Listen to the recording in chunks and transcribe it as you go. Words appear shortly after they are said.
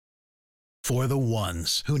For the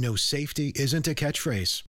ones who know safety isn't a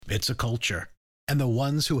catchphrase, it's a culture. And the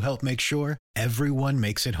ones who help make sure everyone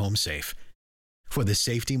makes it home safe. For the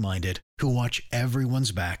safety-minded who watch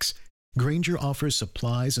everyone's backs, Grainger offers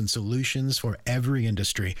supplies and solutions for every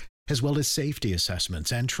industry, as well as safety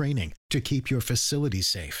assessments and training to keep your facilities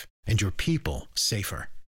safe and your people safer.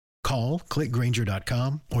 Call, click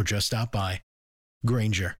Grainger.com, or just stop by.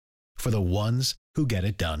 Grainger, for the ones who get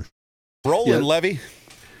it done. Rolling, Levy.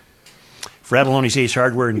 Fratelloni's Ace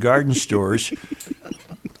Hardware and Garden Stores.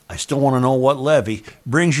 I still want to know what Levy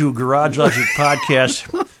brings you Garage Logic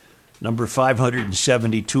Podcast number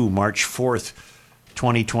 572, March 4th,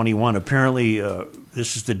 2021. Apparently,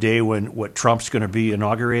 this is the day when Trump's going to be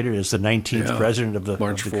inaugurated as the 19th president of the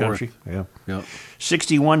country. Yeah.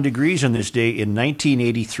 61 degrees on this day in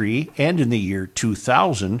 1983 and in the year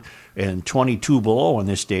 2000, and 22 below on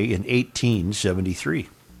this day in 1873.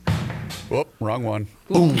 Whoop, wrong one.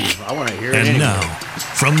 Boom. I want to hear it. And anyway. now,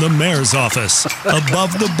 from the mayor's office,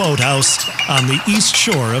 above the boathouse on the east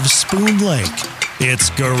shore of Spoon Lake, it's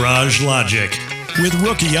Garage Logic with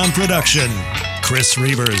Rookie on production, Chris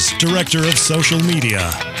Reavers, director of social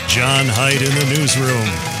media, John Hyde in the newsroom,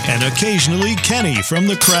 and occasionally Kenny from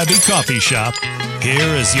the Krabby Coffee Shop.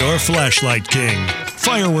 Here is your flashlight king,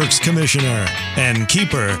 fireworks commissioner, and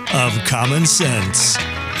keeper of common sense,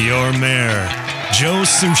 your mayor, Joe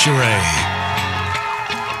Soucheray.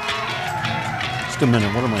 Just a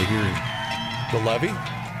minute, what am I hearing? The levy?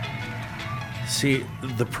 See,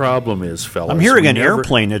 the problem is, fellas, I'm hearing an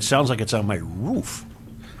airplane that sounds like it's on my roof.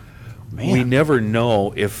 Man. We never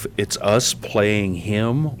know if it's us playing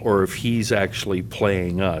him or if he's actually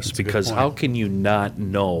playing us. That's a good because point. how can you not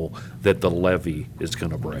know that the levee is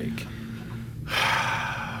going to break?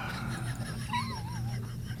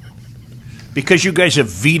 Because you guys have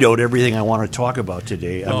vetoed everything I want to talk about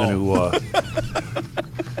today,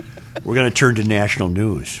 we're going to turn to national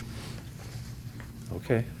news.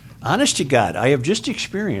 Okay. Honest to God, I have just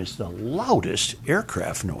experienced the loudest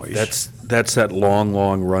aircraft noise. That's that long,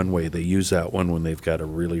 long runway. They use that one when they've got a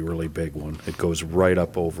really, really big one. It goes right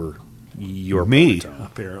up over your me, part of town.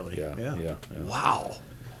 apparently. Yeah. Wow.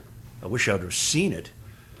 I wish I would have seen it.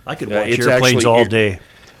 I could Yeah, watch it's airplanes actually all day.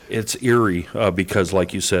 It's eerie because,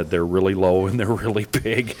 like you said, they're really low and they're really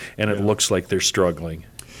big, and it looks like they're struggling.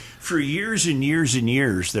 For years and years and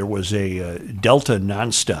years, there was a Delta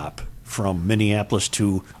nonstop from Minneapolis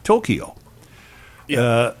to Tokyo.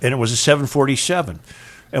 And it was a 747.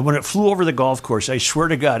 And when it flew over the golf course, I swear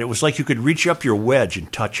to God, it was like you could reach up your wedge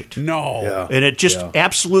and touch it. No. Yeah. And it just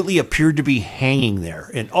absolutely appeared to be hanging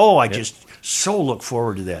there. And, I just so look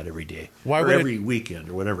forward to that every day. Why or would every weekend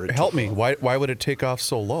or whatever. Help me. Why would it take off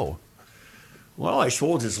so low? Well, I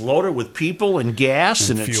suppose it's loaded with people and gas,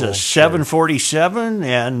 and it's fuel, a 747,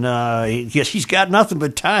 and he's got nothing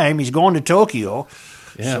but time. He's going to Tokyo.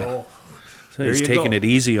 Yeah. So He's you taking go. it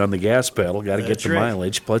easy on the gas pedal. Got to get That's the right.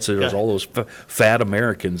 mileage. Plus, there's all those fat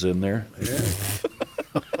Americans in there.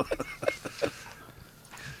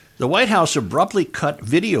 The White House abruptly cut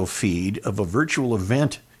video feed of a virtual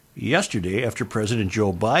event yesterday after President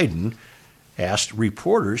Joe Biden asked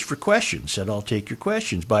reporters for questions, said, I'll take your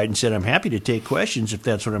questions. Biden said, I'm happy to take questions if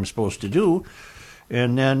that's what I'm supposed to do.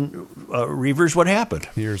 And then, Reavers, what happened?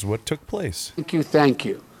 Here's what took place. Thank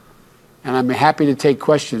you. And I'm happy to take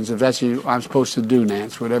questions if that's what I'm supposed to do,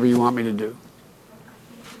 Nance, whatever you want me to do.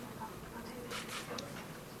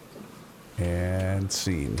 And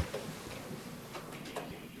scene.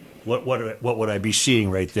 What would I be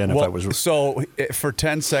seeing right then if I was... So for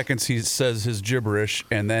 10 seconds, he says his gibberish,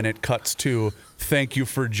 and then it cuts to, thank you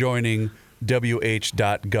for joining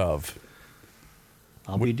WH.gov.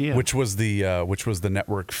 I'll be damned. Which was the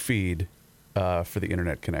network feed for the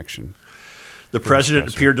internet connection. The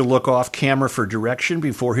president appeared to look off camera for direction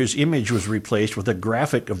before his image was replaced with a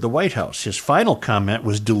graphic of the White House. His final comment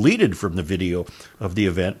was deleted from the video of the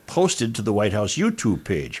event posted to the White House YouTube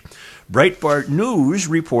page. Breitbart News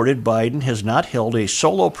reported Biden has not held a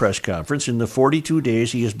solo press conference in the 42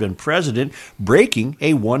 days he has been president, breaking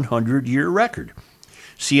a 100-year record.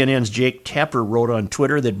 CNN's Jake Tapper wrote on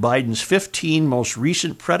Twitter that Biden's 15 most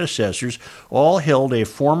recent predecessors all held a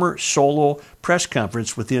former solo press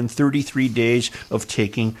conference within 33 days of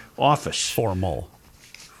taking office. Formal.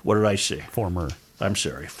 What did I say? Former. I'm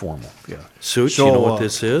sorry, formal. Yeah. Suits, you know what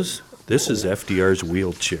this is? This is FDR's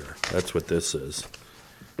wheelchair. That's what this is.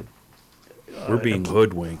 We're being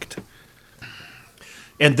hoodwinked.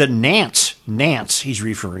 And the Nance he's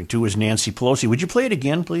referring to is Nancy Pelosi. Would you play it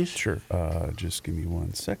again, please? Sure. Just give me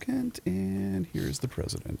 1 second, and here's the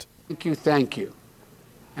president. Thank you.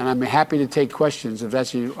 And I'm happy to take questions if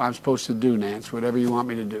that's what I'm supposed to do, Nance, whatever you want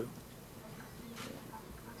me to do.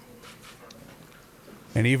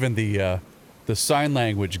 And even the sign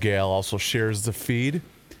language gal also shares the feed,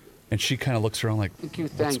 and she kind of looks around like,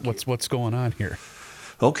 what's going on here?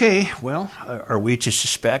 Okay, well, are we to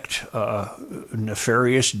suspect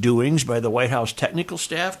nefarious doings by the White House technical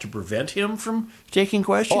staff to prevent him from taking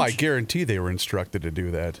questions? Oh, I guarantee they were instructed to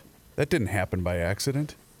do that. That didn't happen by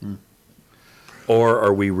accident. Or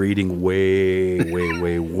are we reading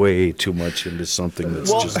way too much into something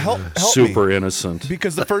that's just help super me. innocent?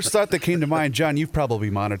 Because the first thought that came to mind, John, you've probably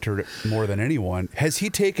monitored it more than anyone. Has he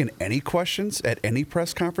taken any questions at any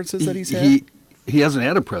press conferences that he's had? He hasn't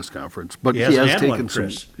had a press conference, but he has taken one, some.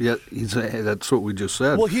 Yeah, that's what we just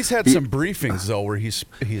said. Well, he's had some briefings though, where he's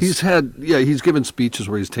given speeches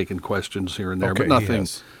where he's taken questions here and there, Okay,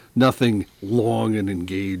 but nothing long and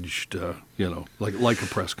engaged. Like a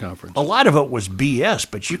press conference. A lot of it was BS,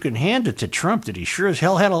 but you can hand it to Trump that he sure as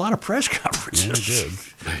hell had a lot of press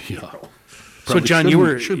conferences. Yeah, he did. Yeah. So, John,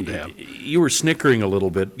 you shouldn't were snickering a little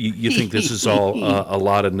bit. You think this is all a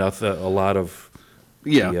lot of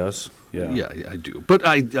BS? Yeah, I do. But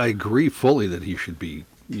I agree fully that he should be,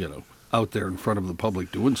 out there in front of the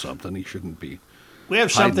public doing something. He shouldn't be. We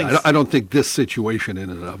have something. I don't think this situation in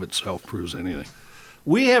and of itself proves anything.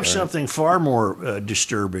 We have something far more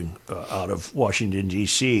disturbing out of Washington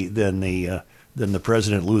D.C. than the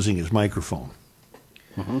president losing his microphone.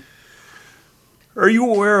 Mm-hmm. Are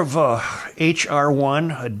you aware of H.R.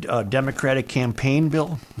 1, a Democratic campaign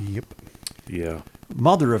bill? Yep. Yeah.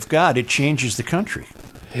 Mother of God, it changes the country.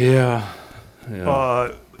 Yeah.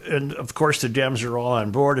 And, of course, the Dems are all on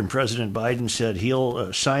board, and President Biden said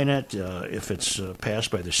he'll sign it if it's passed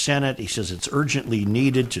by the Senate. He says it's urgently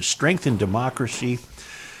needed to strengthen democracy.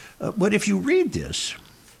 But if you read this,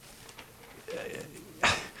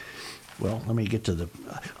 well, let me get to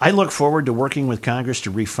I look forward to working with Congress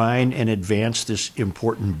to refine and advance this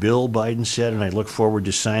important bill, Biden said, and I look forward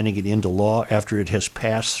to signing it into law after it has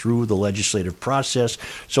passed through the legislative process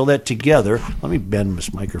so that together, let me bend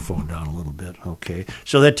this microphone down a little bit, okay,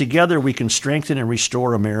 so that together we can strengthen and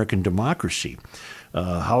restore American democracy.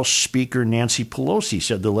 House Speaker Nancy Pelosi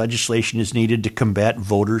said the legislation is needed to combat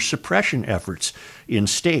voter suppression efforts in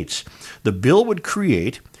states. The bill would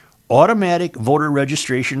create automatic voter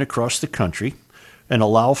registration across the country and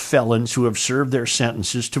allow felons who have served their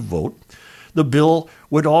sentences to vote. The bill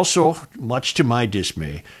would also, much to my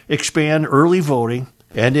dismay, expand early voting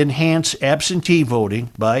and enhance absentee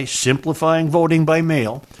voting by simplifying voting by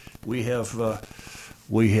mail. We have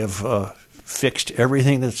fixed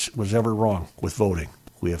everything that was ever wrong with voting.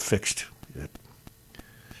 We have fixed it.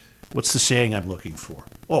 What's the saying I'm looking for?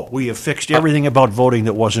 Oh, we have fixed everything about voting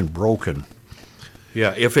that wasn't broken.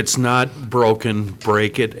 Yeah, if it's not broken,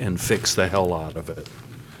 break it and fix the hell out of it.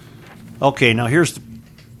 Okay, now here's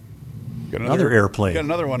another airplane. Got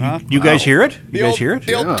another one, huh? You guys hear it? You guys hear it?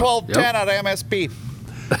 The old 1210 out of MSP.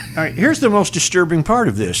 All right, here's the most disturbing part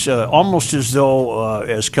of this. Almost as though,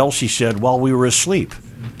 as Kelsey said, while we were asleep,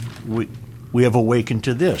 we have awakened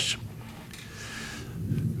to this.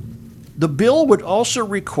 The bill would also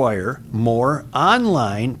require more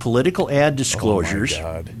online political ad disclosures. Oh, my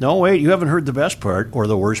God. No, wait, you haven't heard the best part or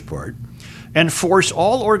the worst part. And force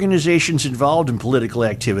all organizations involved in political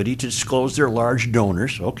activity to disclose their large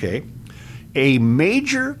donors. Okay. A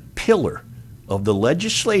major pillar of the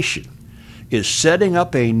legislation is setting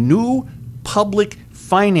up a new public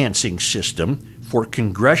financing system for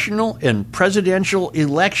congressional and presidential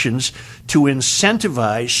elections to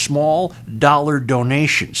incentivize small dollar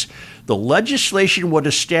donations. The legislation would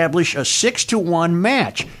establish a 6-to-1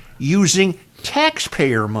 match using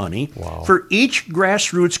taxpayer money for each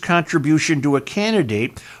grassroots contribution to a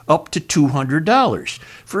candidate up to $200.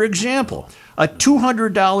 For example, a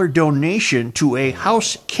 $200 donation to a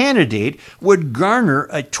House candidate would garner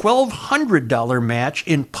a $1,200 match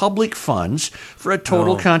in public funds for a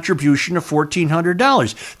total contribution of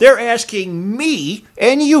 $1,400. They're asking me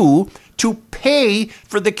and you to pay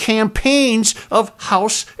for the campaigns of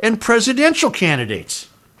House and presidential candidates.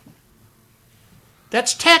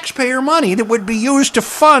 That's taxpayer money that would be used to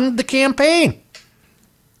fund the campaign.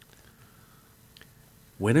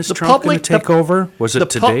 When is Trump going to take over? Was it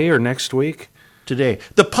today or next week? Today.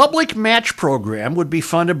 The public match program would be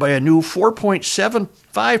funded by a new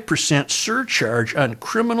 4.75% surcharge on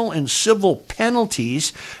criminal and civil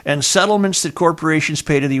penalties and settlements that corporations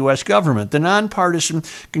pay to the U.S. government. The nonpartisan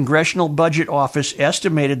Congressional Budget Office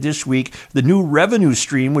estimated this week the new revenue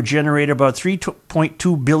stream would generate about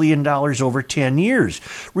 $3.2 billion over 10 years.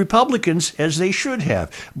 Republicans, as they should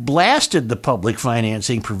have, blasted the public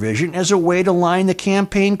financing provision as a way to line the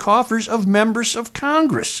campaign coffers of members of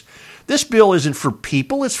Congress. This bill isn't for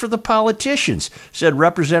people, it's for the politicians, said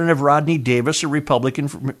Representative Rodney Davis, a Republican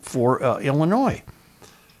for Illinois.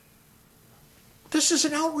 This is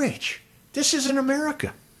an outrage. This isn't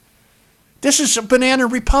America. This is a banana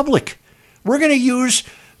republic. We're going to use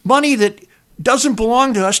money that doesn't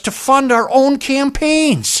belong to us to fund our own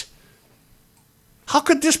campaigns. How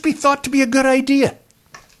could this be thought to be a good idea?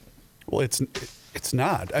 Well, it's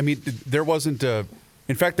not. I mean, there wasn't a.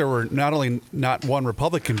 In fact, there were not only not one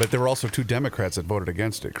Republican, but there were also 2 Democrats that voted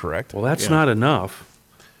against it. Correct? Well, that's not enough.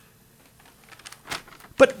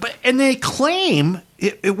 But and they claim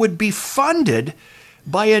it would be funded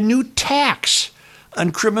by a new tax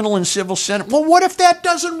on criminal and civil sentence. Well, what if that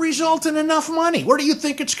doesn't result in enough money? Where do you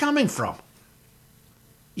think it's coming from?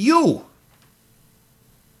 You.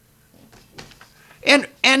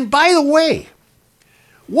 And by the way,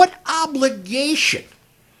 what obligation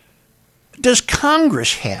does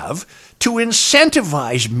Congress have to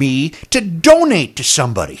incentivize me to donate to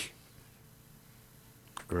somebody?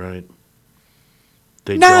 Right.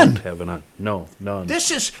 They None. don't have none.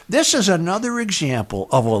 This is another example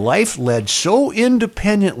of a life led so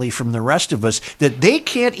independently from the rest of us that they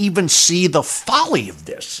can't even see the folly of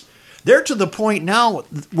this. They're to the point now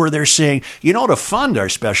where they're saying, to fund our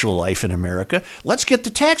special life in America, let's get the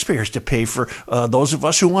taxpayers to pay for those of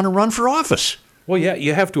us who want to run for office. Well, yeah,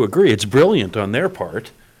 you have to agree. It's brilliant on their part.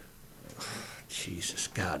 Jesus,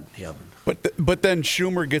 God in heaven. But then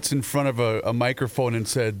Schumer gets in front of a microphone and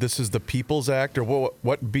said, "This is the People's Act," or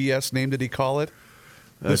what BS name did he call it?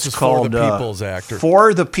 This is called for the People's Act.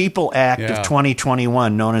 For the People Act Yeah. of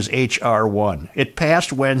 2021, known as H.R. 1. It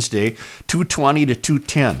passed Wednesday, 220 to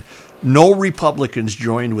 210. No Republicans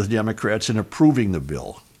joined with Democrats in approving the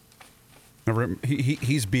bill.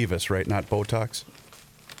 He's Beavis, right? Not Botox?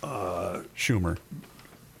 Schumer.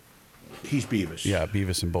 He's Beavis. Yeah,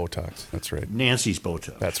 Beavis and Botox. That's right. Nancy's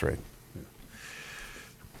Botox. That's right.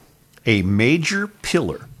 A major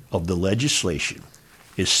pillar of the legislation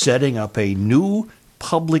is setting up a new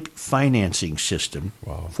public financing system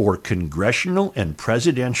for congressional and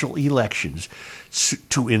presidential elections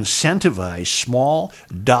to incentivize small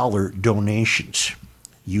dollar donations.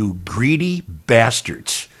 You greedy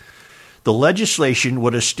bastards. The legislation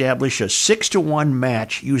would establish a 6-to-1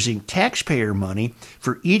 match using taxpayer money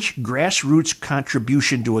for each grassroots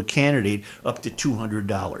contribution to a candidate up to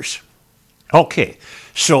 $200. Okay,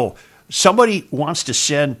 so somebody wants to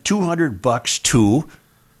send $200 to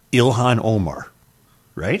Ilhan Omar,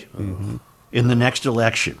 right? Mm-hmm. In the next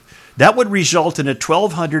election. That would result in a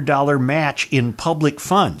 $1,200 match in public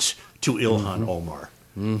funds to Ilhan Omar.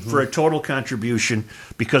 Mm-hmm. For a total contribution,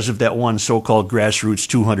 because of that one so-called grassroots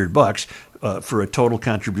 $200, for a total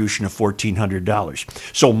contribution of $1,400.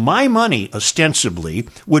 So my money, ostensibly,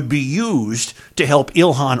 would be used to help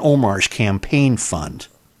Ilhan Omar's campaign fund.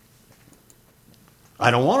 I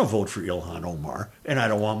don't want to vote for Ilhan Omar, and I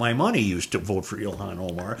don't want my money used to vote for Ilhan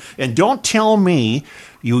Omar. And don't tell me,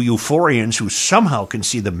 you euphorians who somehow can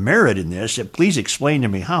see the merit in this, and please explain to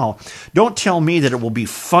me how, don't tell me that it will be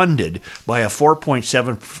funded by a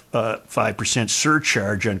 4.75%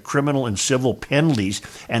 surcharge on criminal and civil penalties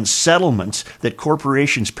and settlements that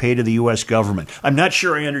corporations pay to the U.S. government. I'm not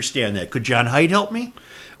sure I understand that. Could John Haidt help me?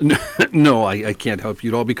 No, I can't help you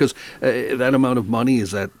at all because that amount of money, is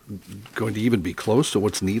that going to even be close to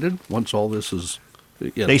what's needed once all this is?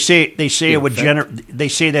 They say it would They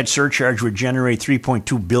say that surcharge would generate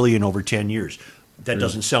 $3.2 billion over 10 years. That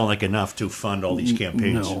doesn't sound like enough to fund all these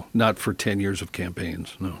campaigns. No, not for 10 years of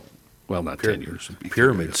campaigns. No, well, not 10 years.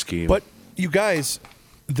 Pyramid scheme. But you guys,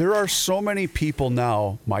 there are so many people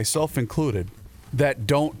now, myself included, that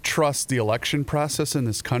don't trust the election process in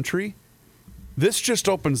this country. This just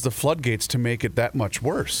opens the floodgates to make it that much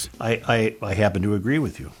worse. I happen to agree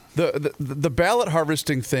with you. The ballot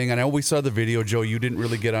harvesting thing, I know we saw the video, Joe. You didn't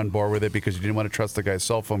really get on board with it because you didn't want to trust the guy's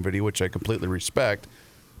cell phone video, which I completely respect.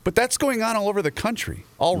 But that's going on all over the country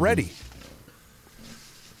already.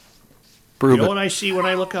 You know what I see when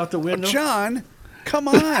I look out the window? John, come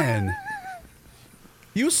on.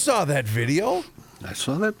 You saw that video. I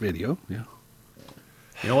saw that video, yeah.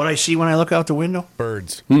 You know what I see when I look out the window?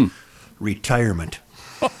 Birds. Retirement.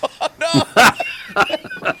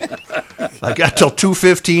 I got till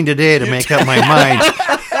 2:15 today to make up my mind.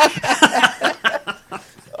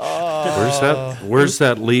 Where's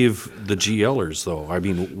that leave the GLers though? I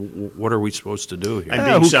mean, what are we supposed to do here?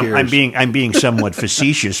 I'm being somewhat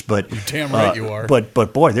facetious, but damn right you are.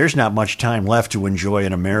 But boy, there's not much time left to enjoy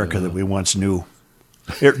in America that we once knew.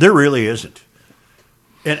 There really isn't.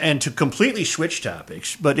 And to completely switch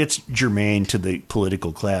topics, but it's germane to the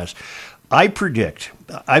political class. I predict,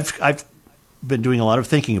 I've been doing a lot of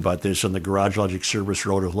thinking about this on the Garage Logic Service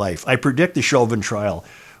Road of Life. I predict the Chauvin trial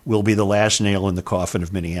will be the last nail in the coffin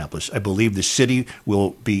of Minneapolis. I believe the city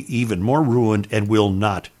will be even more ruined and will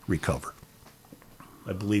not recover.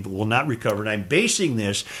 I believe it will not recover. And I'm basing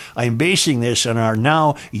this on our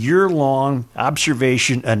now year-long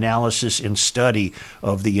observation, analysis, and study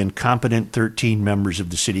of the incompetent 13 members of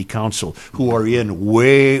the city council who are in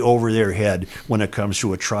way over their head when it comes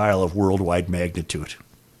to a trial of worldwide magnitude.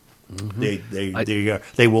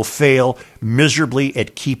 They will fail miserably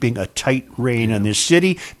at keeping a tight rein on this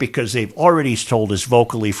city because they've already told us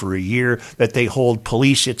vocally for a year that they hold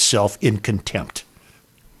police itself in contempt.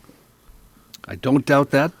 I don't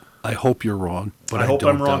doubt that. I hope you're wrong. But I hope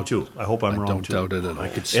don't I'm wrong doubt- too. I hope I'm I wrong don't too. doubt it at all. I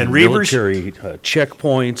could see And Reavers? military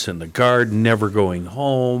checkpoints and the guard never going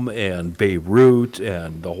home and Beirut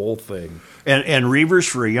and the whole thing. And Reavers,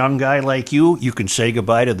 for a young guy like you can say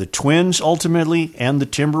goodbye to the Twins ultimately and the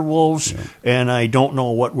Timberwolves, and I don't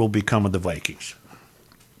know what will become of the Vikings.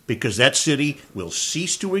 Because that city will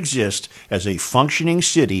cease to exist as a functioning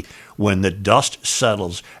city when the dust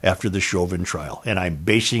settles after the Chauvin trial. And I'm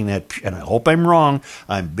basing that, and I hope I'm wrong,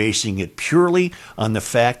 I'm basing it purely on the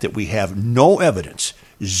fact that we have no evidence,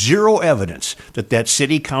 zero evidence, that that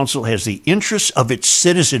city council has the interests of its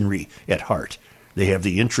citizenry at heart. They have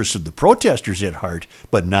the interests of the protesters at heart,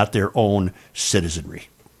 but not their own citizenry.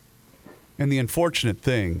 And the unfortunate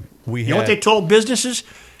thing, we You had... know what they told businesses?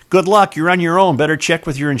 Good luck, you're on your own. Better check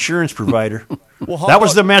with your insurance provider. Well, how That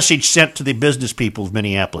was about- the message sent to the business people of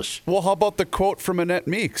Minneapolis. Well, how about the quote from Annette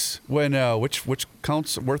Meeks when which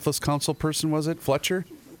worthless council person was it? Fletcher?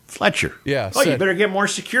 Fletcher. Yeah, Oh, you said- better get more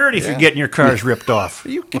security if you're getting your cars ripped off. Are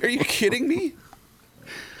you kidding me?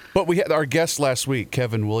 But we had our guest last week,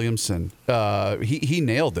 Kevin Williamson. He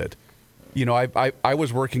nailed it. You know, I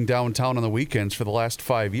was working downtown on the weekends for the last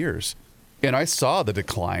 5 years, and I saw the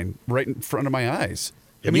decline right in front of my eyes.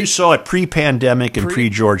 And you saw it pre-pandemic and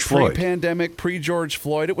pre-George Floyd. Pre-pandemic, pre-George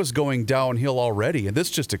Floyd, it was going downhill already, and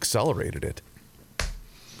this just accelerated it.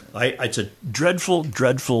 It's a dreadful,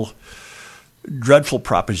 dreadful, dreadful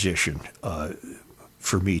proposition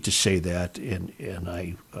for me to say that, and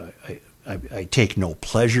I take no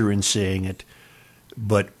pleasure in saying it.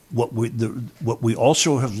 But what we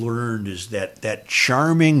also have learned is that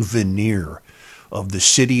charming veneer of the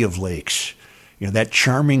city of Lakes, that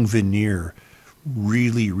charming veneer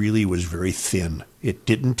really, really was very thin. It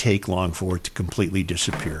didn't take long for it to completely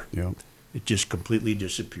disappear. Yeah. It just completely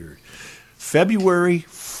disappeared. February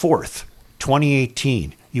 4th,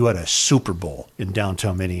 2018, you had a Super Bowl in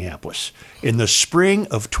downtown Minneapolis. In the spring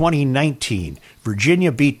of 2019,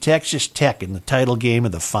 Virginia beat Texas Tech in the title game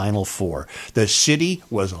of the Final Four. The city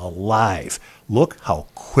was alive. Look how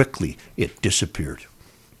quickly it disappeared.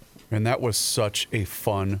 And that was such a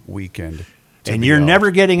fun weekend. And you're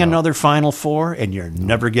never getting another Final Four, and you're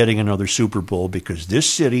never getting another Super Bowl because this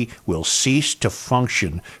city will cease to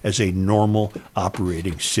function as a normal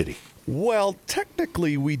operating city. Well,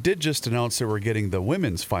 technically, we did just announce that we're getting the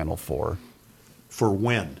women's Final Four. For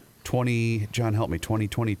when? John, help me,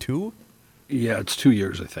 2022? Yeah, it's 2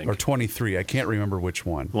 years, I think. Or 23. I can't remember which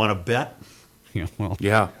one. Want to bet? Yeah, well,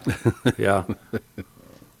 Yeah, yeah.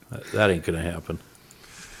 That ain't going to happen.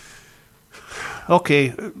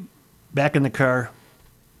 Okay, back in the car.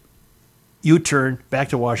 U-turn, back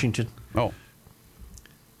to Washington. oh,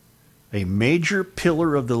 A major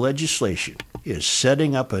pillar of the legislation is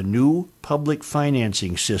setting up a new public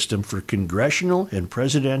financing system for congressional and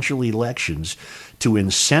presidential elections to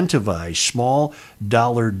incentivize small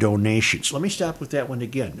dollar donations. Let me stop with that one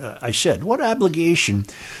again. I said, what obligation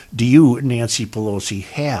do you, Nancy Pelosi,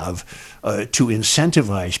 have to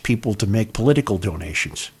incentivize people to make political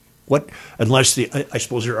donations? What, unless I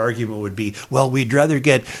suppose their argument would be, well, we'd rather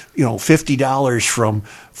get $50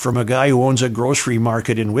 from a guy who owns a grocery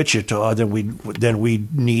market in Wichita than we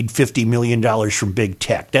need $50 million from big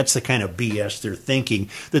tech. That's the kind of BS they're thinking,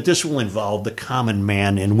 that this will involve the common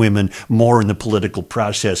man and women more in the political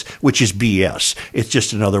process, which is BS. It's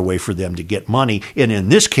just another way for them to get money, and in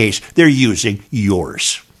this case, they're using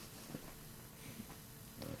yours.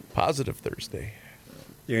 Positive Thursday.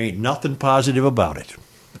 There ain't nothing positive about it.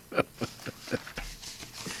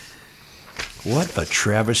 What a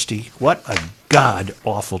travesty. What a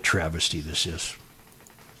god-awful travesty this is.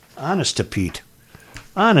 Honest to Pete.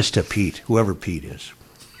 Honest to Pete, whoever Pete is.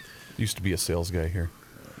 Used to be a sales guy here.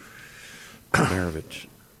 Maravich.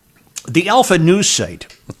 The Alpha News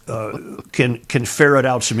site can ferret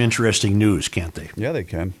out some interesting news, can't they? Yeah, they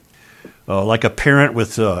can. Like a parent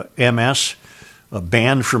with MS,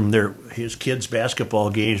 banned from his kids' basketball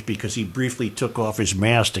games because he briefly took off his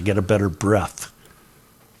mask to get a better breath.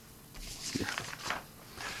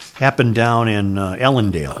 Happened down in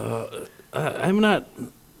Ellendale. I'm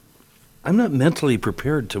not mentally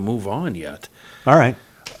prepared to move on yet. All right.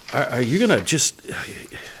 Are you going to just...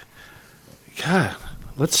 God,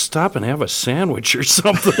 let's stop and have a sandwich or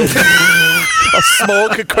something.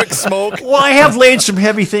 A quick smoke. Well, I have laid some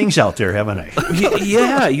heavy things out there, haven't I?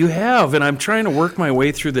 Yeah, you have. And I'm trying to work my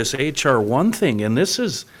way through this HR1 thing. And this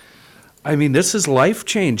is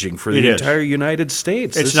life-changing for the entire United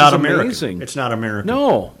States. It's this not is American. Amazing. It's not American.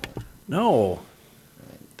 No.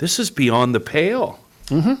 This is beyond the pale.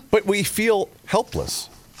 But we feel helpless.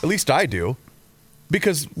 At least I do.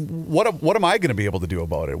 Because what am I going to be able to do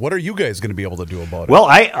about it? What are you guys going to be able to do about it? Well,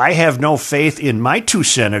 I have no faith in my two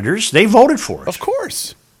senators. They voted for it. Of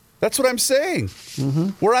course. That's what I'm saying.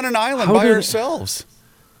 We're on an island How by did- ourselves.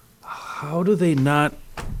 How do they not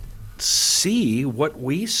see what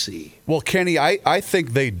we see? Well, Kenny, I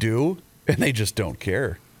think they do, and they just don't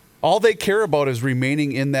care. All they care about is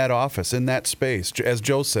remaining in that office, in that space, as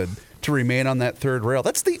Joe said, to remain on that third rail.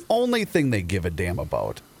 That's the only thing they give a damn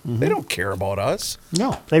about. They don't care about us.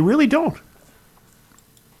 No, they really don't.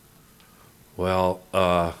 Well,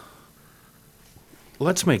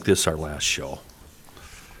 let's make this our last show.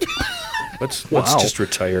 Let's just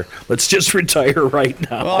retire. Let's just retire right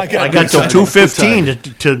now. Well, I got till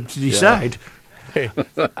 2:15 to decide.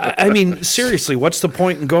 I mean, seriously, what's the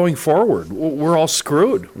point in going forward? We're all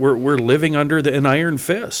screwed. We're living under an iron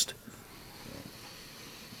fist.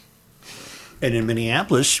 And in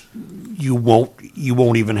Minneapolis, you won't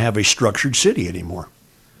even have a structured city anymore.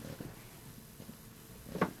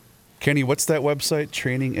 Kenny, what's that website?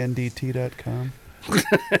 TrainingNDT.com?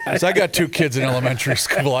 So I got two kids in elementary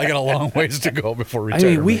school. I got a long ways to go before I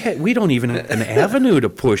retirement. mean, we don't even have an avenue to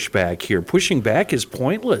push back here. Pushing back is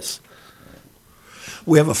pointless.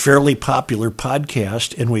 We have a fairly popular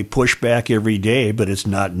podcast, and we push back every day, but it's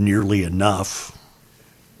not nearly enough.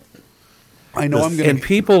 I know I'm going And to.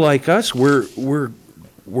 people like us, we're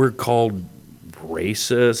called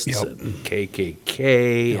racists Yep. and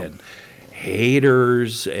KKK and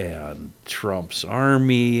haters and Trump's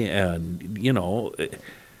army and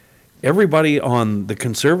everybody on the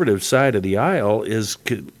conservative side of the aisle is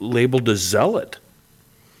labeled a zealot.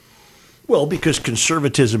 Well, because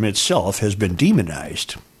conservatism itself has been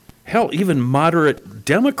demonized. Hell, even moderate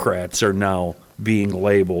Democrats are now being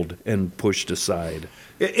labeled and pushed aside.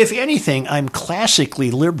 If anything, I'm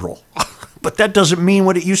classically liberal, but that doesn't mean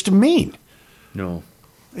what it used to mean. No.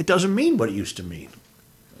 It doesn't mean what it used to mean.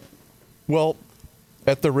 Well,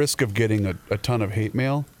 at the risk of getting a ton of hate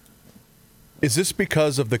mail, is this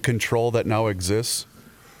because of the control that now exists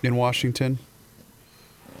in Washington?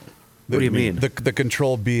 What do you mean? The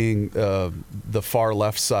control being the far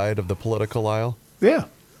left side of the political aisle? Yeah.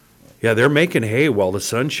 Yeah, they're making hay while the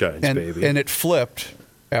sun shines, baby. And it flipped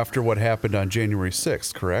after what happened on January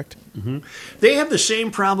 6th, correct? They have the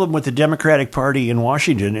same problem with the Democratic Party in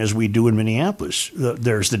Washington as we do in Minneapolis.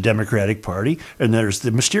 There's the Democratic Party, and there's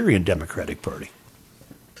the Mysterian Democratic Party.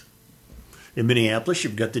 In Minneapolis,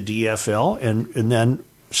 you've got the DFL, and then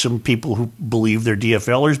some people who believe they're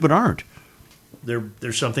DFLers but aren't.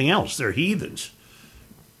 They're something else. They're heathens.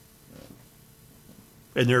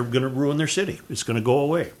 And they're going to ruin their city. It's going to go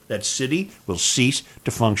away. That city will cease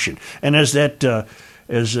to function. And as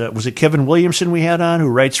was it Kevin Williamson we had on, who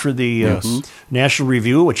writes for the National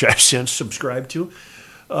Review, which I've since subscribed to?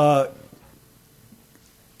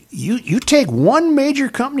 You take one major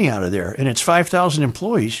company out of there, and it's 5,000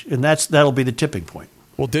 employees, and that'll be the tipping point.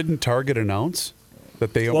 Well, didn't Target announce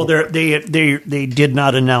that they? Well, they did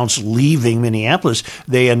not announce leaving Minneapolis.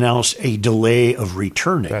 They announced a delay of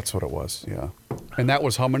returning. That's what it was. Yeah, and that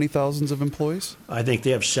was how many thousands of employees? I think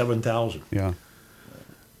they have 7,000. Yeah.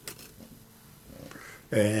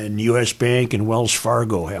 And U.S. Bank and Wells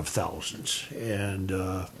Fargo have thousands. And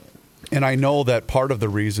I know that part of the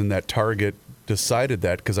reason that Target decided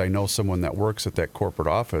that, because I know someone that works at that corporate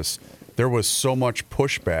office, there was so much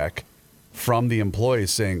pushback from the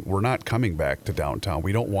employees saying, we're not coming back to downtown.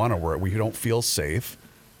 We don't want to work. We don't feel safe.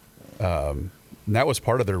 And that was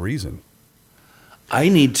part of their reason. I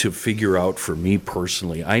need to figure out, for me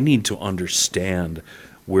personally, I need to understand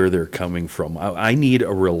where they're coming from. I need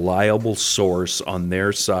a reliable source on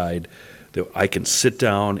their side that I can sit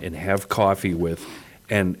down and have coffee with,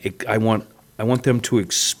 and I want them to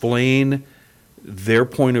explain their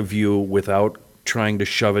point of view without trying to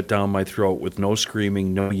shove it down my throat, with no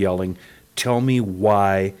screaming, no yelling. Tell me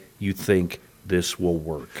why you think this will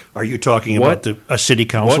work. Are you talking about a city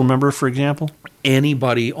council member, for example?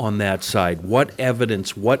 Anybody on that side, what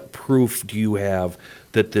evidence, what proof do you have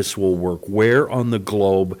that this will work? Where on the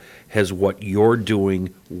globe has what you're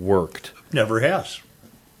doing worked? Never has.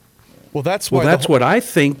 Well, that's why. That's what I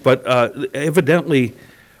think, but evidently,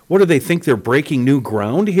 what do they think? They're breaking new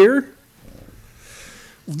ground here?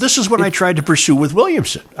 This is what I tried to pursue with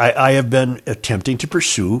Williamson. I have been attempting to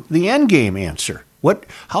pursue the endgame answer.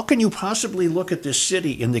 How can you possibly look at this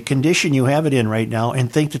city in the condition you have it in right now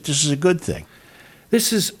and think that this is a good thing?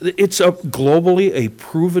 It's globally a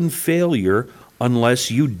proven failure unless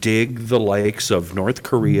you dig the likes of North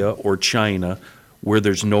Korea or China where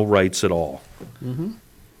there's no rights at all. Mm-hmm.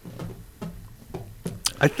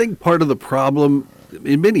 I think part of the problem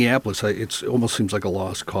in Minneapolis, it almost seems like a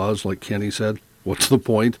lost cause, like Kenny said. What's the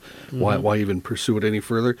point? Why even pursue it any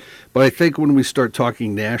further? But I think when we start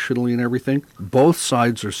talking nationally and everything, both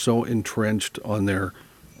sides are so entrenched on their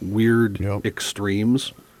weird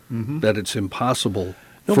extremes that it's impossible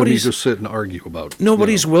for me to sit and argue about.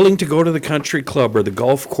 Nobody's willing to go to the country club or the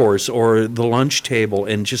golf course or the lunch table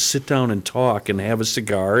and just sit down and talk and have a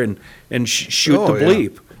cigar and shoot the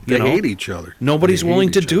bleep. They hate each other. Nobody's willing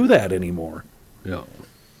to do that anymore. Yeah.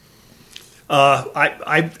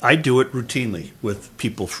 I do it routinely with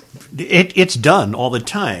people. It's done all the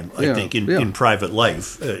time, I think, in private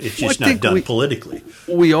life. It's just not done politically.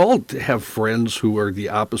 We all have friends who are the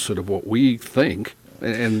opposite of what we think,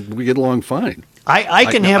 and we get along fine. I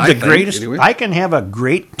can have a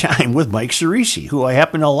great time with Mike Cerisi, who I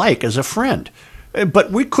happen to like as a friend,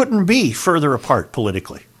 but we couldn't be further apart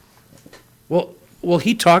politically. Well, will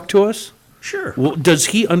he talk to us? Sure. Well, does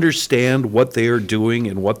he understand what they are doing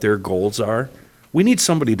and what their goals are? We need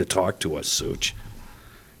somebody to talk to us, Such.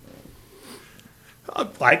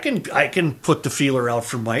 I can put the feeler out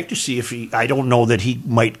for Mike to see if he. I don't know that he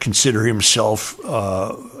might consider himself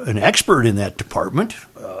an expert in that department,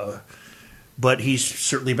 but he's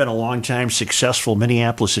certainly been a long-time successful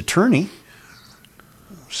Minneapolis attorney.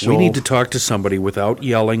 So we need to talk to somebody without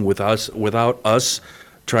yelling, without us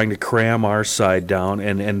trying to cram our side down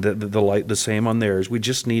and the same on theirs. We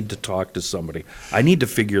just need to talk to somebody. I need to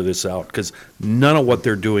figure this out because none of what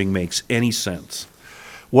they're doing makes any sense.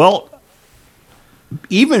 Well,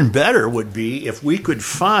 even better would be if we could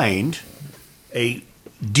find a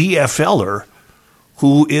DFLer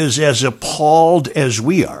who is as appalled as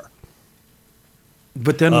we are.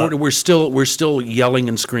 But then we're still yelling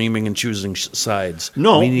and screaming and choosing sides.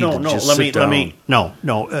 No.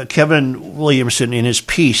 Kevin Williamson, in his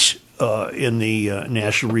piece in the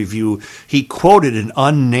National Review, he quoted an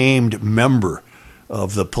unnamed member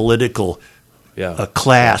of the political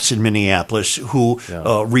class in Minneapolis who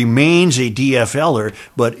remains a DFLer,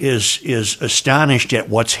 but is astonished at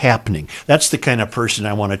what's happening. That's the kind of person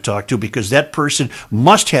I want to talk to, because that person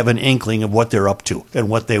must have an inkling of what they're up to and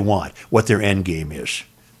what they want, what their end game is.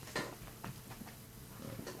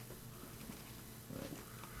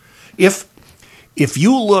 If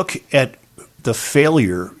you look at the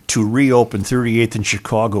failure to reopen 38th and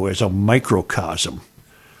Chicago as a microcosm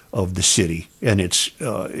of the city and its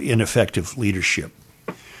ineffective leadership,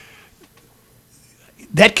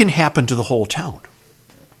 that can happen to the whole town.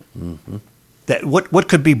 Mm-hmm. That what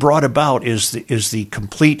could be brought about is the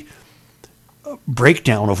complete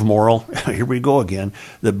breakdown of moral. Here we go again.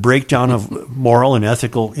 The breakdown of moral and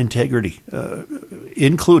ethical integrity,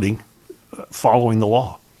 including following the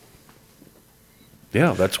law.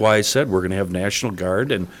 Yeah, that's why I said we're going to have National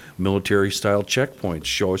Guard and military-style checkpoints.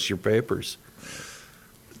 Show us your papers.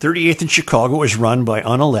 38th in Chicago is run by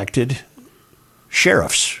unelected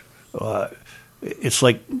sheriffs. It's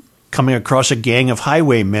like coming across a gang of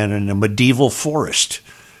highwaymen in a medieval forest.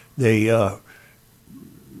 They who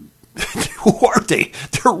are they?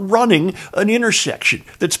 They're running an intersection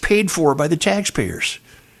that's paid for by the taxpayers.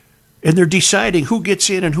 And they're deciding who gets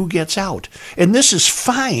in and who gets out. And this is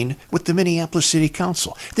fine with the Minneapolis City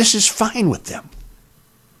Council. This is fine with them.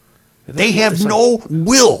 They have no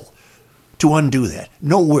will to undo that.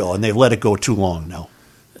 No will, and they've let it go too long now.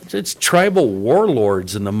 It's tribal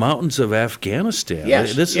warlords in the mountains of Afghanistan.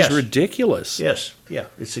 Yes, this is ridiculous. Yes, yeah,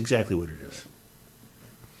 it's exactly what it is.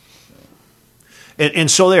 And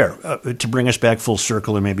so there, to bring us back full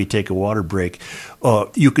circle and maybe take a water break,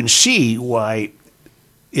 you can see why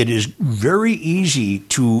it is very easy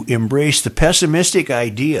to embrace the pessimistic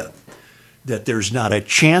idea that there's not a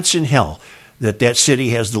chance in hell that city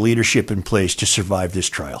has the leadership in place to survive this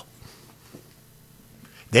trial.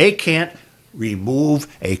 They can't remove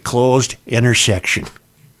a closed intersection.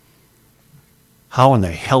 How in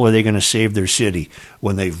the hell are they going to save their city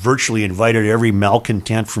when they virtually invited every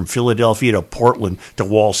malcontent from Philadelphia to Portland to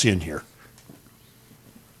waltz in here?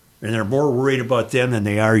 And they're more worried about them than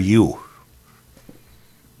they are you.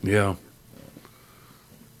 Yeah.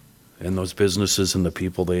 And those businesses and the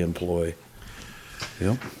people they employ.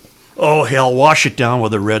 Yep. Oh, hell, wash it down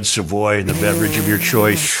with a red Savoy and the beverage of your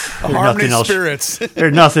choice. There's nothing else.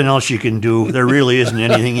 There's nothing else you can do. There really isn't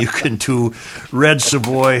anything you can do. Red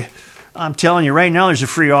Savoy, I'm telling you right now, there's a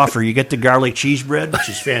free offer. You get the garlic cheese bread, which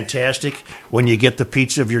is fantastic. When you get the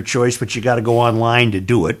pizza of your choice, but you got to go online to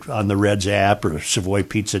do it on the Reds app or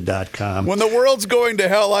SavoyPizza.com. When the world's going to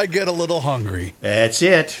hell, I get a little hungry. That's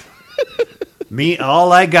it. Me,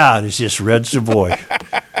 all I got is this Red Savoy,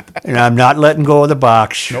 and I'm not letting go of the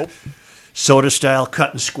box. Nope. Soda style,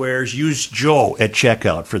 cut in squares. Use Joe at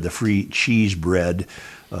checkout for the free cheese bread.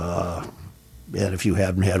 And if you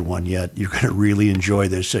haven't had one yet, you're going to really enjoy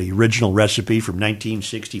this. The original recipe from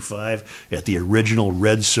 1965 at the original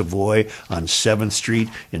Red Savoy on 7th Street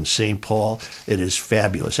in St. Paul. It is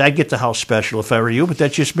fabulous. I'd get the house special if I were you, but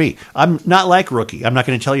that's just me. I'm not like Rookie. I'm not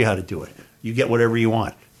going to tell you how to do it. You get whatever you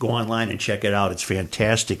want. Go online and check it out. It's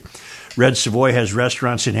fantastic. Red Savoy has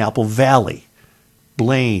restaurants in Apple Valley,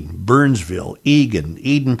 Blaine, Burnsville, Eagan,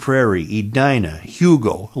 Eden Prairie, Edina,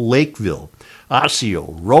 Hugo, Lakeville,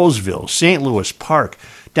 Osseo, Roseville, St. Louis Park,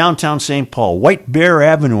 downtown St. Paul, White Bear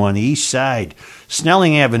Avenue on the east side,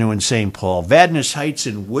 Snelling Avenue in St. Paul, Vadnais Heights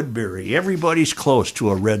in Woodbury. Everybody's close to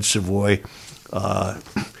a Red Savoy.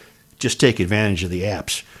 Just take advantage of the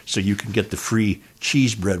apps so you can get the free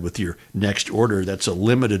cheese bread with your next order. That's a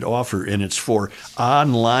limited offer, and it's for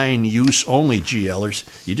online use only,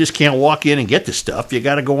 GLers. You just can't walk in and get the stuff. You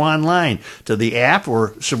got to go online to the app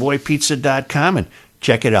or SavoyPizza.com and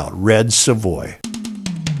check it out. Red Savoy.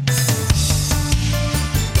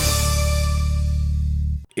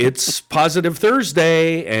 It's Positive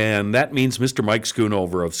Thursday, and that means Mr. Mike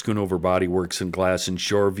Schoonover of Schoonover Body Works and Glass in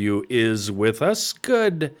Shoreview is with us.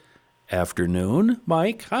 Good afternoon,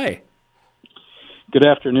 Mike. Hi. Good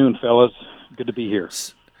afternoon, fellas. Good to be here.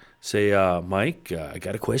 Say, Mike, I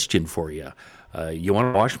got a question for you. You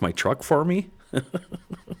want to wash my truck for me?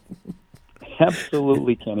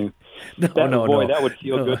 Absolutely, Kenny. Boy, that would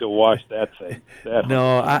feel good to wash that thing.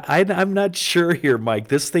 I'm not sure here, Mike.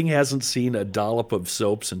 This thing hasn't seen a dollop of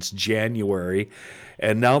soap since January.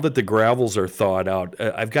 And now that the gravels are thawed out,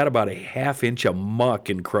 I've got about a ½ inch of muck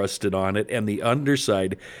encrusted on it, and the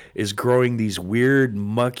underside is growing these weird,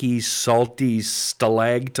 mucky, salty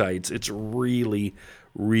stalactites. It's really,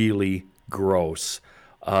 really gross.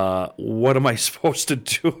 What am I supposed to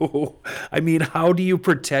do? I mean, how do you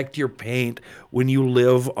protect your paint when you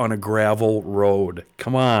live on a gravel road?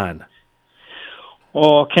 Come on.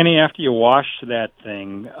 Well, Kenny, after you wash that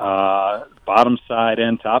thing, bottom side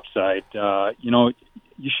and top side,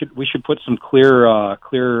 we should put some clear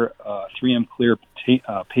 3M clear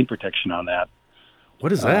paint protection on that.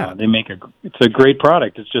 What is that? It's a great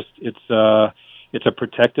product. It's a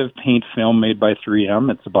protective paint film made by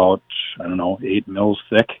 3M. It's about 8 mils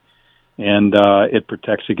thick, and it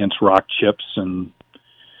protects against rock chips and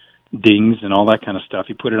dings and all that kind of stuff.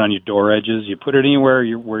 You put it on your door edges. You put it anywhere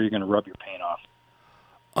where you're going to rub your paint off.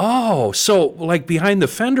 Oh, so like behind the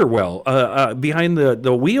fender well, behind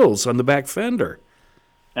the wheels on the back fender.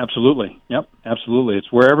 Absolutely. Yep, absolutely. It's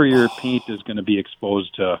wherever your paint is going to be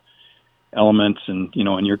exposed to elements, and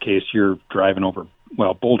in your case, you're driving over.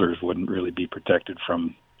 Well, boulders wouldn't really be protected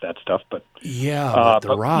from that stuff, but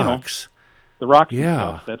the rocks, the rocks,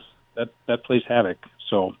 and stuff, that plays havoc.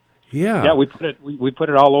 So we put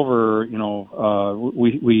it all over.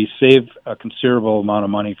 We save a considerable amount of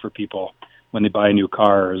money for people when they buy a new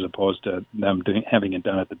car, as opposed to them having it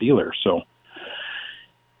done at the dealer. So,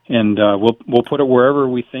 and we'll put it wherever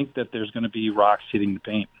we think that there's going to be rocks hitting the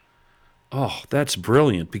paint. Oh, that's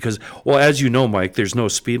brilliant because, well, as you know, Mike, there's no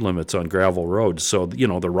speed limits on gravel roads, so,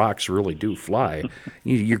 the rocks really do fly.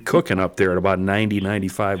 You're cooking up there at about 90,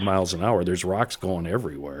 95 miles an hour. There's rocks going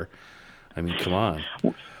everywhere. I mean, come on.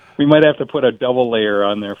 We might have to put a double layer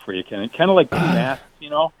on there for you, Ken. Kind of like two masks,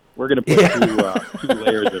 We're going to put two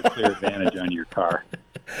layers of Clear Advantage on your car.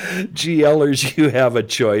 GLers, you have a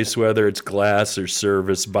choice, whether it's glass or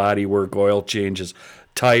service, body work, oil changes,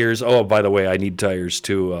 tires. Oh, by the way, I need tires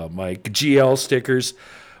too, Mike. GL stickers.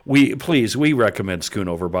 We recommend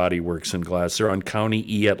Schoonover Body Works and Glass. They're on County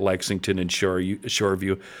E at Lexington and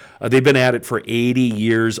Shoreview. They've been at it for 80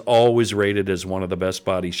 years, always rated as one of the best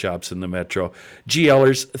body shops in the metro.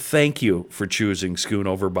 GLers, thank you for choosing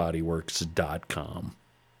SchoonoverBodyWorks.com.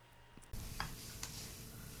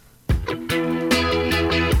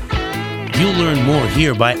 You'll learn more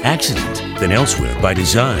here by accident than elsewhere by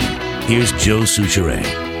design. Here's Joe Souchere.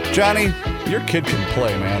 Johnny, your kid can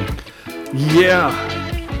play, man. Yeah,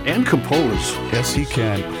 and compose. Yes, he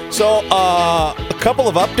can. So, a couple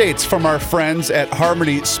of updates from our friends at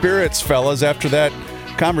Harmony Spirits, fellas. After that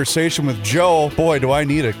conversation with Joe, boy, do I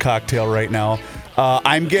need a cocktail right now.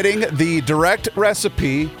 I'm getting the direct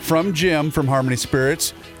recipe from Jim from Harmony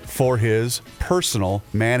Spirits for his personal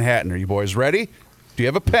Manhattan. Are you boys ready? Do you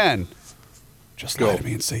have a pen? Just lie to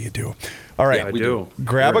me and say you do. All right. Yeah, I do.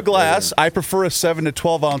 Grab a Right, glass. right. I prefer a 7 to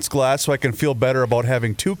 12 ounce glass so I can feel better about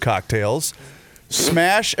having 2 cocktails.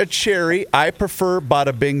 Smash a cherry. I prefer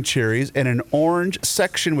Bada Bing cherries and an orange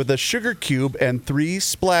section with a sugar cube and 3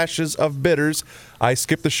 splashes of bitters. I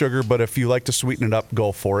skip the sugar, but if you like to sweeten it up,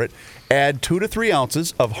 go for it. Add 2 to 3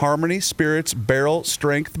 ounces of Harmony Spirits Barrel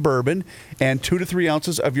Strength Bourbon and 2 to 3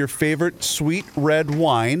 ounces of your favorite sweet red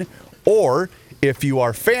wine. Or if you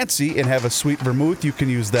are fancy and have a sweet vermouth, you can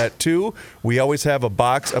use that too. We always have a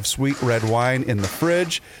box of sweet red wine in the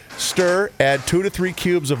fridge. Stir, add 2 to 3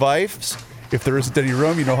 cubes of ice. If there isn't any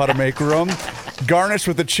room, you know how to make room. Garnish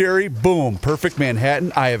with a cherry. Boom. Perfect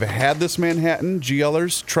Manhattan. I have had this Manhattan.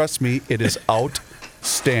 GLers, trust me, it is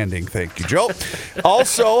outstanding. Thank you, Joe.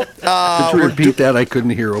 Also, Could you repeat that? I couldn't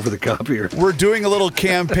hear over the copier. we're doing a little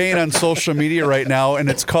campaign on social media right now, and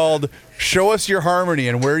it's called Show Us Your Harmony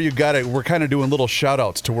and where you got it. We're kind of doing little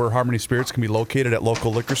shout-outs to where Harmony Spirits can be located at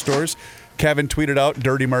local liquor stores. Kevin tweeted out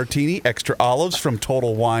Dirty Martini, extra olives from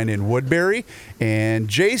Total Wine in Woodbury. And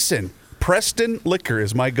Jason, Preston Liquor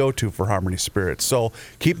is my go-to for Harmony Spirits. So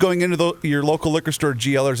keep going into your local liquor store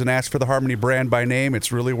GLers and ask for the Harmony brand by name.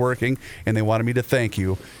 It's really working, and they wanted me to thank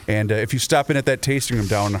you. And if you stop in at that tasting room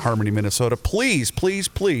down in Harmony, Minnesota, please, please,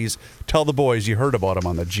 please tell the boys you heard about them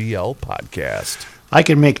on the GL podcast. I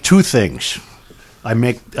can make 2 things. I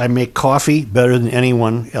make coffee better than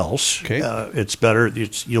anyone else. Okay. It's better.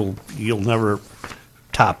 You'll never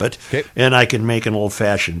top it. Okay. And I can make an old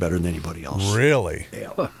fashioned better than anybody else. Really?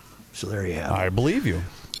 Yeah. So there you have it. I believe you.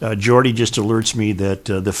 Jordy just alerts me that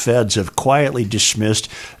the feds have quietly dismissed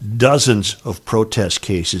dozens of protest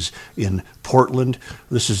cases in Portland.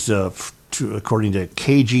 This is according to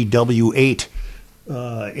KGW8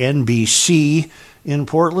 NBC in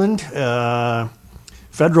Portland.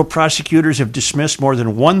 Federal prosecutors have dismissed more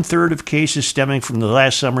than 1/3 of cases stemming from the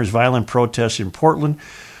last summer's violent protests in Portland.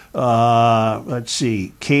 Let's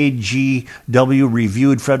see. KGW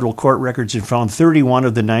reviewed federal court records and found 31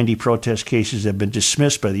 of the 90 protest cases have been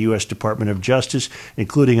dismissed by the U.S. Department of Justice,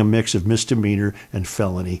 including a mix of misdemeanor and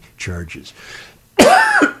felony charges.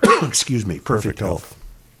 Excuse me. Perfect health.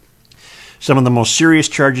 Some of the most serious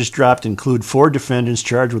charges dropped include 4 defendants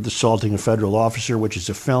charged with assaulting a federal officer, which is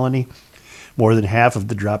a felony. More than half of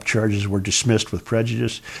the dropped charges were dismissed with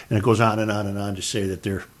prejudice. And it goes on and on and on to say that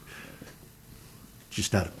they're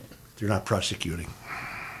not prosecuting.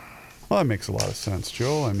 Well, that makes a lot of sense,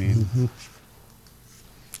 Joe. I mean,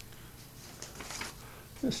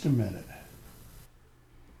 Just a minute.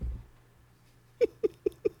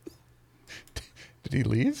 did he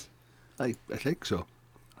leave? I think so.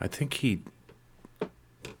 I think the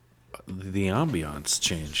ambiance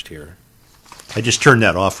changed here. I just turned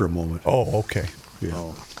that off for a moment. Oh, okay. Yeah.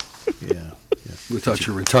 Oh. Yeah. We thought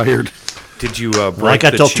you retired. Did you break Well, I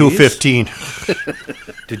got the till cheese?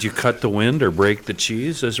 2:15. Did you cut the wind or break the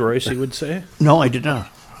cheese, as Ricey would say? No, I did not.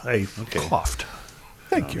 I Okay. coughed.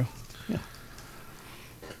 Thank you.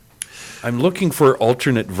 I'm looking for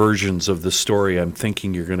alternate versions of the story I'm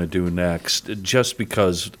thinking you're going to do next, just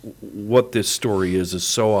because what this story is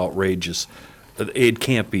so outrageous. It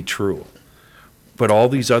can't be true. But all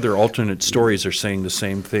these other alternate stories are saying the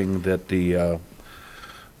same thing that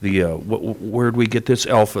where'd we get this?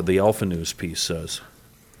 The Alpha News piece says.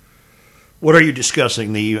 What are you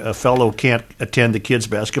discussing? The fellow can't attend the kids'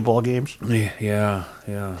 basketball games? Yeah.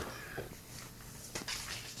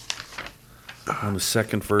 On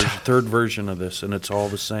the third version of this, and it's all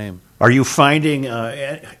the same. Are you finding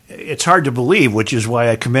it's hard to believe, which is why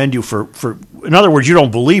I commend you for in other words, you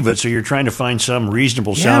don't believe it, so you're trying to find some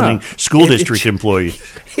reasonable sounding school district employee.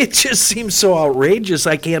 It just seems so outrageous.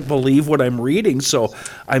 I can't believe what I'm reading, so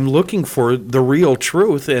I'm looking for the real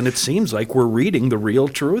truth, and it seems like we're reading the real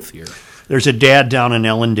truth here. There's a dad down in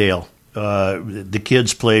Ellendale. The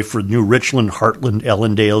kids play for New Richland, Heartland,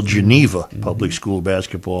 Ellendale, Geneva public school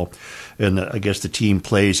basketball. And I guess the team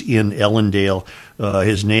plays in Ellendale.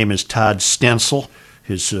 His name is Todd Stencil.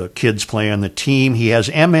 His kids play on the team. He has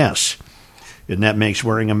MS, and that makes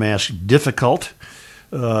wearing a mask difficult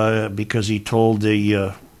because he told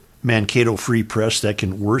the Mankato Free Press that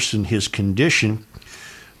can worsen his condition.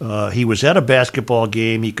 He was at a basketball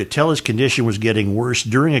game. You could tell his condition was getting worse.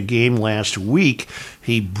 During a game last week,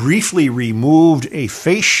 he briefly removed a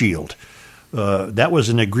face shield. That was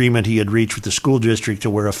an agreement he had reached with the school district to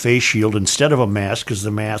wear a face shield instead of a mask because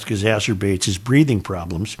the mask exacerbates his breathing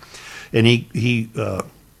problems. And he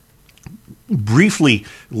briefly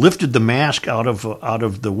lifted the mask out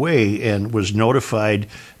of the way and was notified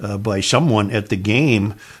by someone at the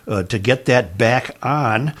game to get that back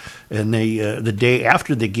on. And the day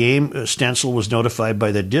after the game, Stensel was notified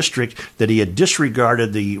by the district that he had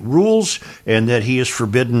disregarded the rules and that he is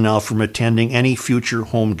forbidden now from attending any future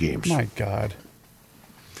home games. My God.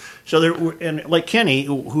 So and like Kenny,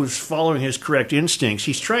 who's following his correct instincts,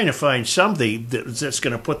 he's trying to find something that's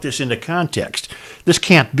going to put this into context. This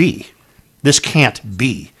can't be. This can't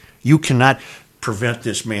be. You cannot prevent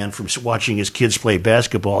this man from watching his kids play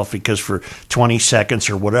basketball because for 20 seconds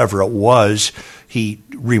or whatever it was, he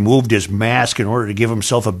removed his mask in order to give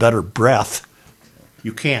himself a better breath.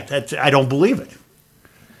 You can't. I don't believe it.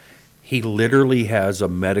 He literally has a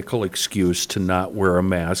medical excuse to not wear a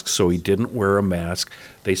mask, so he didn't wear a mask.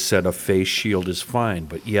 They said a face shield is fine,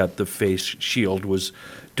 but yet the face shield was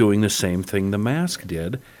doing the same thing the mask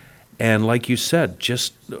did. And like you said,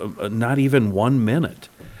 just not even 1 minute.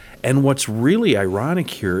 And what's really ironic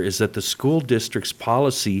here is that the school district's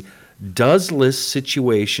policy does list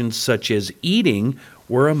situations such as eating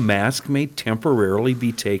where a mask may temporarily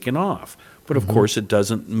be taken off. But of course, it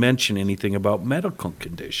doesn't mention anything about medical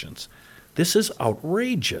conditions. This is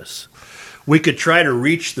outrageous. We could try to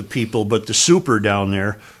reach the people, but the super down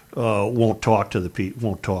there won't talk to the people.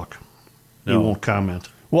 Won't talk. No. He won't comment.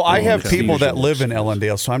 Well, I have people that live in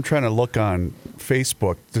Ellendale, so I'm trying to look on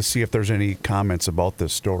Facebook to see if there's any comments about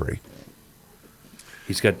this story.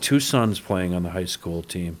 He's got 2 sons playing on the high school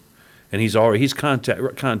team, and he's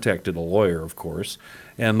contacted a lawyer, of course,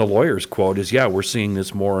 and the lawyer's quote is, "Yeah, we're seeing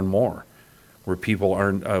this more and more, where people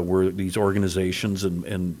aren't, where these organizations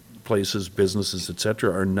and places, businesses, etc.,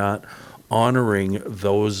 are not honoring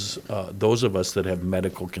those of us that have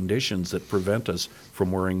medical conditions that prevent us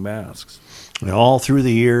from wearing masks." And all through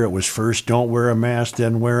the year, it was first don't wear a mask,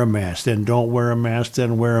 then wear a mask, then don't wear a mask,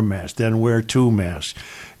 then wear a mask, then wear 2 masks.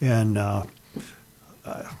 And we're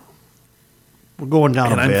going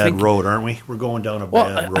down a bad road, aren't we? We're going down a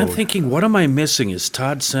bad road. I'm thinking, what am I missing? Is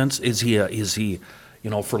Todd Sense, is he,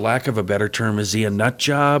 for lack of a better term, is he a nut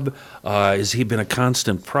job? Has he been a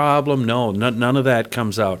constant problem? No, none of that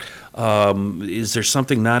comes out. Is there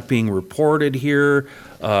something not being reported here?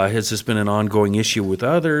 Has this been an ongoing issue with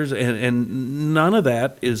others? And none of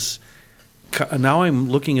that is. Now I'm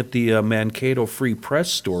looking at the Mankato Free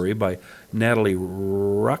Press story by Natalie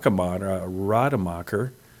Rademacher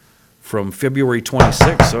from February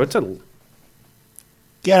 26th. So it's a.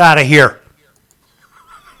 Get out of here.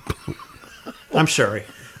 I'm sorry.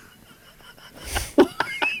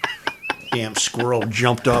 Damn squirrel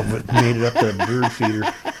jumped up and made it up to the bird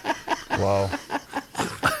feeder. Wow.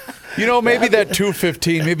 Maybe that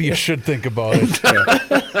 2:15, maybe you should think about it.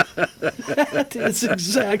 That is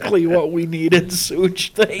exactly what we needed,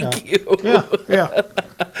 Such. Thank you. Yeah.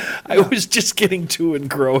 I was just getting too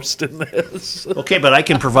engrossed in this. Okay, but I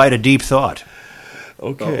can provide a deep thought.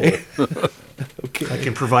 Okay. Okay. I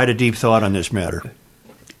can provide a deep thought on this matter.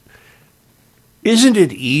 Isn't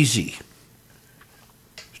it easy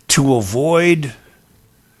to avoid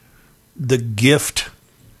the gift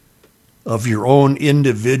of your own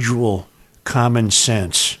individual common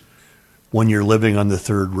sense when you're living on the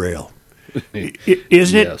third rail?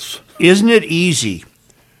 Isn't it easy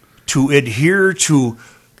to adhere to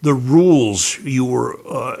the rules you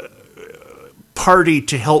were party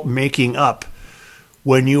to help making up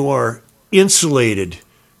when you are insulated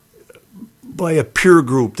by a peer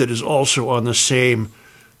group that is also on the same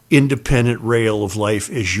independent rail of life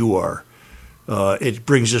as you are? It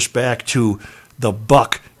brings us back to the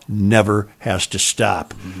buck never has to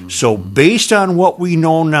stop. Mm-hmm. So based on what we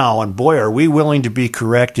know now, and boy, are we willing to be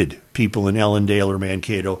corrected, people in Ellendale or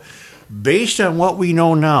Mankato, based on what we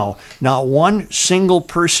know now, not one single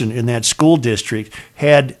person in that school district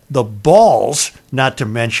had the balls, not to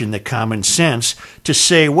mention the common sense, to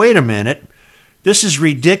say, wait a minute, this is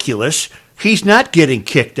ridiculous. He's not getting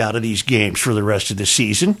kicked out of these games for the rest of the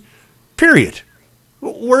season, period.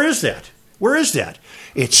 Where is that? Where is that?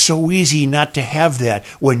 It's so easy not to have that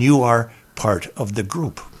when you are part of the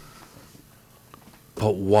group.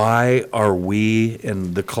 But why are we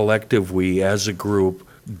and the collective we as a group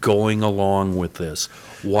going along with this?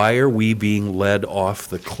 Why are we being led off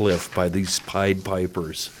the cliff by these Pied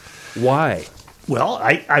Pipers? Why? Well,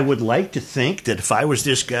 I would like to think that if I was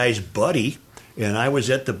this guy's buddy and I was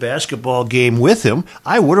at the basketball game with him,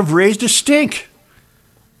 I would have raised a stink.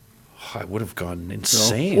 I would have gone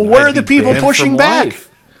insane. Well, where are the people pushing back?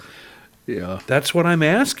 Yeah, that's what I'm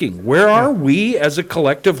asking. Where are we as a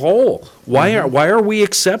collective whole? Why are we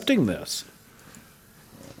accepting this?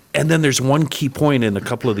 And then there's one key point in a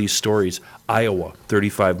couple of these stories. Iowa,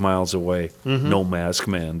 35 miles away, no mask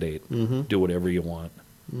mandate. Do whatever you want.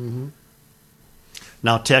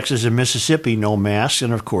 Now, Texas and Mississippi, no masks,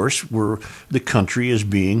 and of course, the country is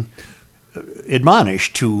being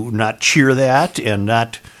admonished to not cheer that and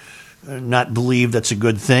not believe that's a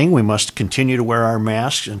good thing. We must continue to wear our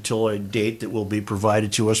masks until a date that will be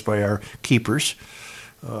provided to us by our keepers.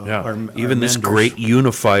 Even this great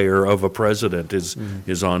unifier of a president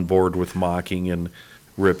is on board with mocking and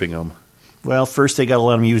ripping them. Well, first they got to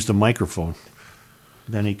let him use the microphone.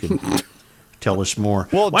 Then he can tell us more.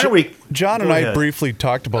 Well, John and I briefly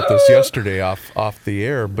talked about this yesterday off the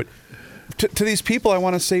air, but to these people, I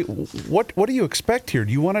want to say, what do you expect here?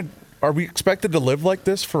 Are we expected to live like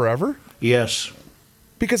this forever? Yes.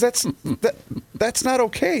 Because that's not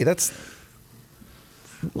okay.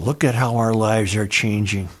 Look at how our lives are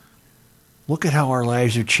changing. Look at how our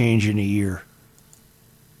lives have changed in a year.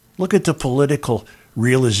 Look at the political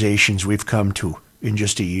realizations we've come to in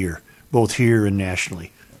just a year, both here and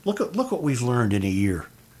nationally. Look what we've learned in a year.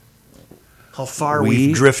 How far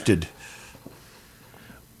we've drifted.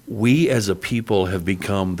 We as a people have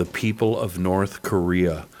become the people of North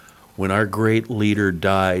Korea. When our great leader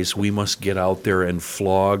dies, we must get out there and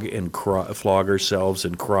flog ourselves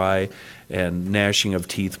and cry and gnashing of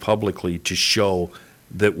teeth publicly to show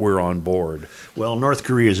that we're on board. Well, North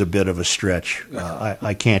Korea is a bit of a stretch.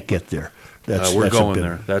 I can't get there. We're going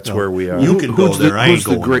there. That's where we are. You can go there. I ain't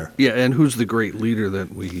going there. Yeah, and who's the great leader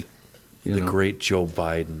that we... The great Joe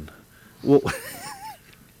Biden. Well,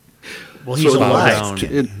 he's alive.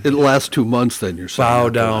 In the last 2 months, then you're saying. Bow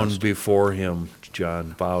down before him,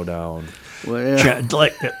 John. Bow down. Well, I'm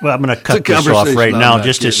going to cut this off right now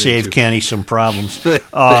just to save Kenny some problems.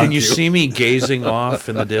 Can you see me gazing off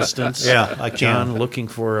in the distance? Yeah, I can. John, looking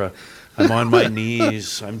for I'm on my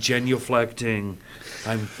knees. I'm genuflecting.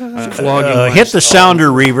 I'm flogging hit the sounder,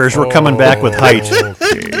 Reavers. We're coming back with height.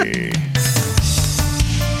 Okay.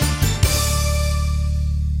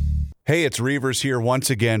 Hey, it's Reavers here once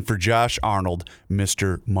again for Josh Arnold,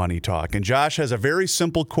 Mr. Money Talk. And Josh has a very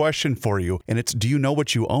simple question for you, and it's, do you know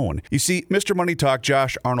what you own? You see, Mr. Money Talk,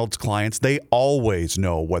 Josh Arnold's clients, they always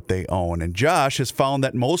know what they own. And Josh has found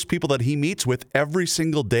that most people that he meets with every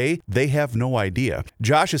single day, they have no idea.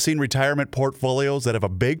 Josh has seen retirement portfolios that have a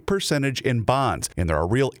big percentage in bonds, and there are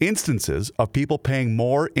real instances of people paying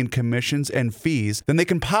more in commissions and fees than they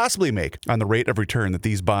can possibly make on the rate of return that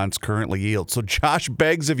these bonds currently yield. So Josh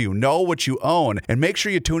begs of you, know what you own, and make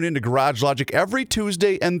sure you tune in to Garage Logic every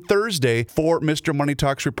Tuesday and Thursday for Mr. Money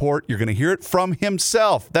Talk's report. You're going to hear it from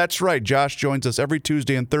himself. That's right, Josh joins us every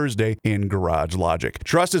Tuesday and Thursday in Garage Logic.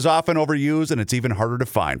 Trust is often overused, and it's even harder to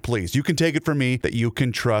find. Please, you can take it from me that you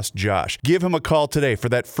can trust Josh. Give him a call today for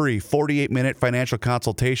that free 48-minute financial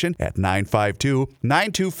consultation at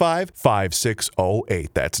 952-925-5608.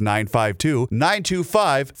 That's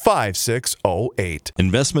 952-925-5608.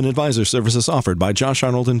 Investment advisor services offered by Josh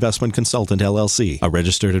Arnold Investment Consultant LLC, a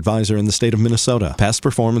registered advisor in the state of Minnesota. Past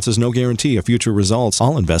performance is no guarantee of future results.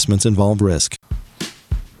 All investments involve risk.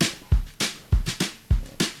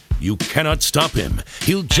 You cannot stop him.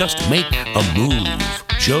 He'll just make a move.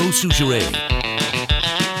 Joe Souchere.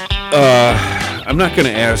 I'm not going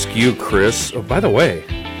to ask you, Chris. Oh, by the way,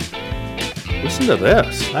 listen to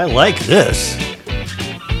this. I like this.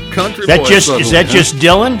 Country Is that just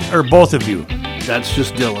Dylan or both of you? That's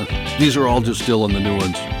just Dylan. These are all just Dylan, the new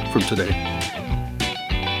ones from today.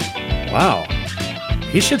 Wow.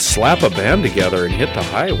 He should slap a band together and hit the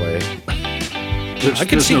highway.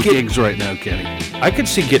 There's no gigs right now, Kenny. I could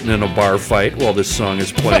see getting in a bar fight while this song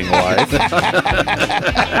is playing live.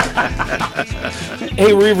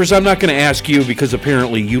 Hey, Reavers, I'm not going to ask you because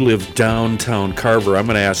apparently you live downtown Carver. I'm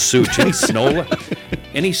going to ask Such.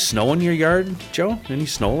 Any snow in your yard, Joe? Any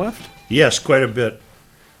snow left? Yes, quite a bit.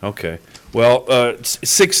 Okay. Well,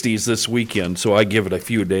 60s this weekend, so I give it a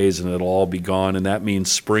few days and it'll all be gone, and that means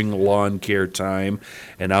spring lawn care time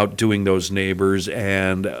and outdoing those neighbors,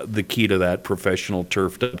 and the key to that,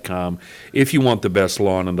 professionalturf.com. If you want the best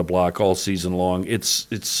lawn on the block all season long, it's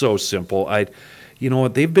so simple. You know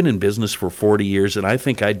what, they've been in business for 40 years, and I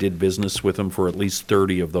think I did business with them for at least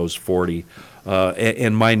 30 of those 40.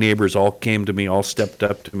 And my neighbors all came to me, all stepped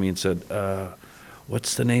up to me and said,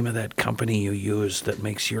 what's the name of that company you use that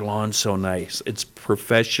makes your lawn so nice? It's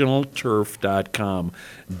professionalturf.com.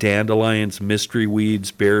 Dandelions, mystery weeds,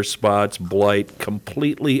 bare spots, blight,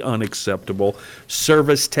 completely unacceptable.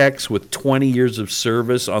 Service techs with 20 years of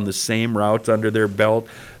service on the same routes under their belt.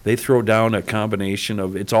 They throw down a combination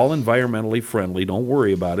of, it's all environmentally friendly, don't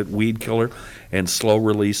worry about it, weed killer, and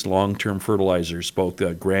slow-release long-term fertilizers, both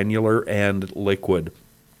granular and liquid.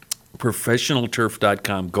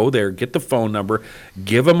 professionalturf.com. Go there, get the phone number,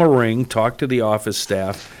 give them a ring, talk to the office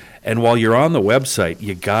staff. And while you're on the website,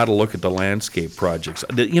 you got to look at the landscape projects.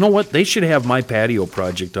 You know what? They should have my patio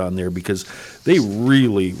project on there because they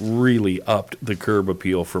really, really upped the curb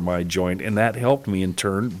appeal for my joint, and that helped me in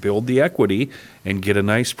turn build the equity and get a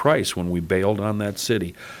nice price when we bailed on that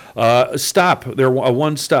city. They're a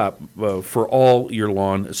one-stop for all your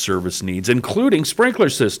lawn service needs, including sprinkler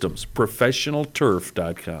systems.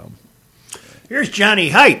 ProfessionalTurf.com. Here's Johnny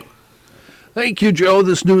Height. Thank you, Joe.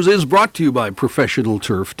 This news is brought to you by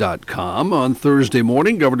ProfessionalTurf.com. On Thursday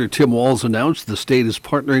morning, Governor Tim Walz announced the state is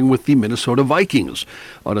partnering with the Minnesota Vikings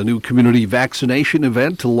on a new community vaccination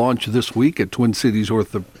event to launch this week at Twin Cities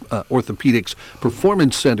Orthopedics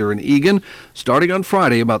Performance Center in Eagan. Starting on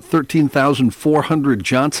Friday, about 13,400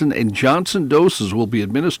 Johnson & Johnson doses will be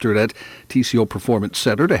administered at TCO Performance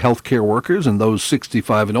Center to healthcare workers and those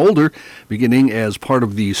 65 and older, beginning as part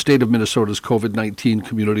of the state of Minnesota's COVID-19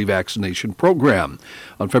 community vaccination program.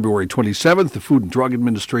 On February 27th, the Food and Drug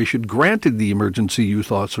Administration granted the emergency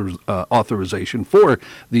use authorization for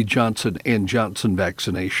the Johnson & Johnson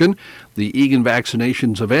vaccination. The Eagan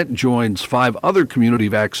Vaccinations event joins 5 other community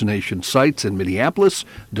vaccination sites in Minneapolis,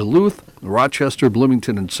 Duluth, Rochester,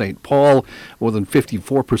 Bloomington, and St. Paul. More than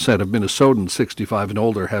 54% of Minnesotans 65 and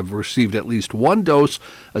older have received at least one dose.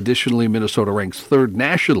 Additionally, Minnesota ranks 3rd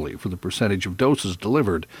nationally for the percentage of doses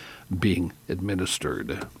delivered being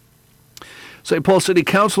administered. St. Paul City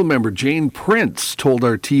Council member Jane Prince told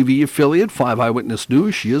our TV affiliate 5 Eyewitness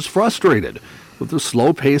News she is frustrated with the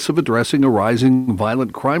slow pace of addressing a rising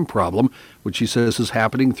violent crime problem, which she says is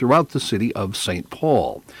happening throughout the city of St.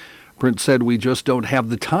 Paul. Prince said, "We just don't have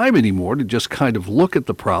the time anymore to just kind of look at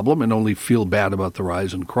the problem and only feel bad about the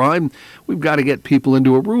rise in crime. We've got to get people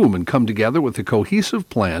into a room and come together with a cohesive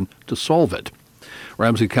plan to solve it."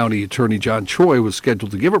 Ramsey County Attorney John Choi was scheduled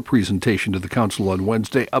to give a presentation to the council on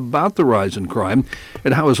Wednesday about the rise in crime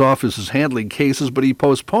and how his office is handling cases, but he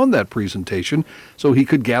postponed that presentation so he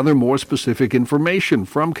could gather more specific information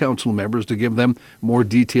from council members to give them more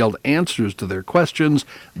detailed answers to their questions.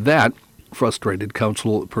 That frustrated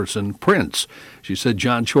councilperson Prince. She said,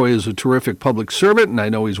 "John Choi is a terrific public servant, and I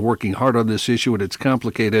know he's working hard on this issue, and it's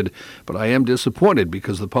complicated, but I am disappointed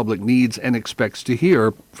because the public needs and expects to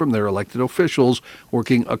hear from their elected officials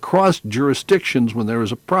working across jurisdictions when there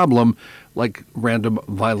is a problem like random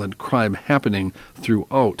violent crime happening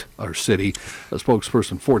throughout our city." A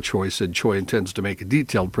spokesperson for Choi said Choi intends to make a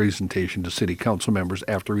detailed presentation to city council members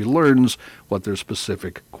after he learns what their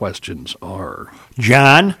specific questions are.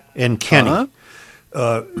 John and Kenny,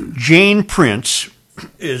 Jane Prince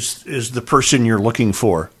is the person you're looking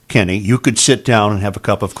for, Kenny. You could sit down and have a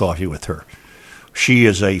cup of coffee with her. She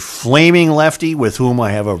is a flaming lefty with whom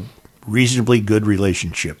I have a reasonably good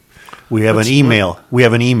relationship. We have an email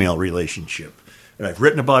relationship. And I've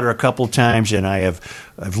written about her a couple of times, and I've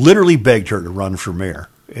literally begged her to run for mayor,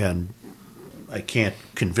 and I can't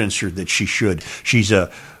convince her that she should. She's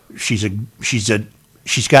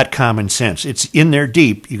got common sense. It's in there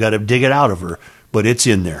deep. You got to dig it out of her, but it's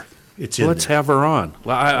in there. Let's have her on.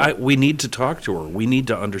 We need to talk to her. We need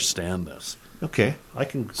to understand this. Okay,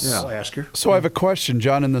 I'll ask her. So I have a question,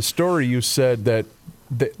 John. In the story, you said that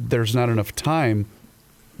there's not enough time.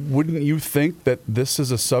 Wouldn't you think that this is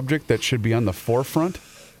a subject that should be on the forefront?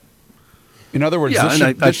 In other words,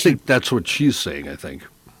 I think that's what she's saying, I think.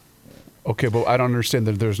 Okay, but I don't understand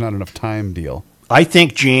that there's not enough time deal. I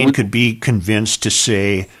think Jane could be convinced to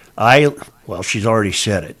say, she's already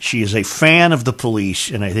said it. She is a fan of the police,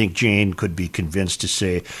 and I think Jane could be convinced to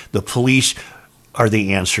say the police are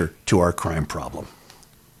the answer to our crime problem.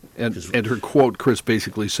 And her quote, Chris,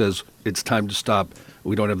 basically says, "It's time to stop.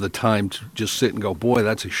 We don't have the time to just sit and go, boy,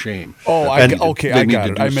 that's a shame." Oh, I got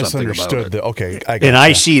it. I misunderstood.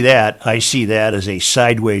 I see that as a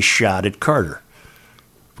sideways shot at Carter.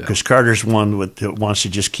 Because Carter's one that wants to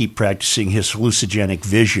just keep practicing his hallucinogenic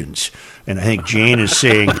visions. And I think Jane is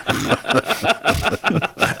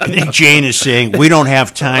saying, we don't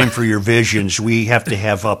have time for your visions. We have to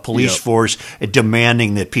have a police force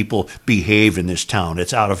demanding that people behave in this town.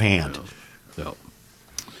 It's out of hand. Yep.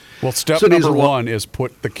 Well, step number one is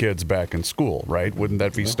put the kids back in school, right? Wouldn't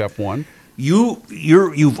that be step one?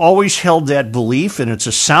 You've always held that belief, and it's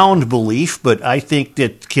a sound belief, but I think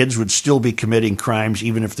that kids would still be committing crimes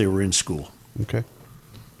even if they were in school. Okay.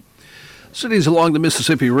 Cities along the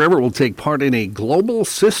Mississippi River will take part in a global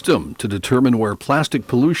system to determine where plastic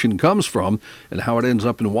pollution comes from and how it ends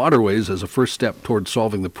up in waterways as a first step toward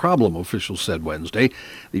solving the problem, officials said Wednesday.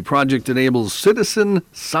 The project enables citizen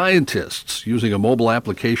scientists using a mobile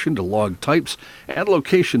application to log types and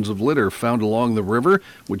locations of litter found along the river,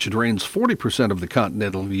 which drains 40% of the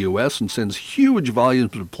continental U.S. and sends huge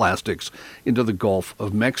volumes of plastics into the Gulf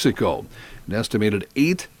of Mexico. An estimated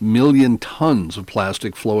 8 million tons of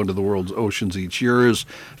plastic flow into the world's oceans each year as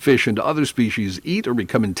fish and other species eat or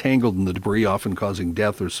become entangled in the debris, often causing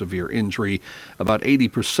death or severe injury. About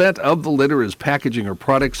 80% of the litter is packaging or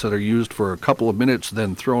products that are used for a couple of minutes,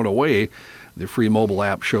 then thrown away. The free mobile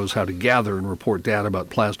app shows how to gather and report data about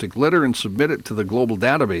plastic litter and submit it to the global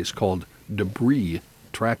database called Debris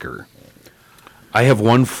Tracker. I have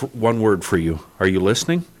one word for you. Are you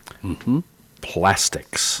listening? Mm-hmm.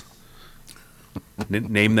 Plastics.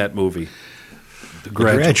 Name that movie. The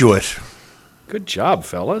Graduate. Good job,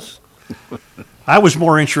 fellas. I was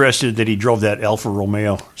more interested that he drove that Alfa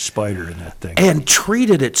Romeo Spider in that thing. And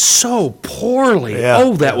treated it so poorly. Yeah.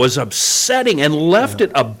 Oh, that was upsetting. And left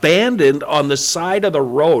it abandoned on the side of the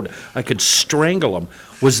road. I could strangle him.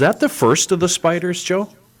 Was that the first of the Spiders, Joe?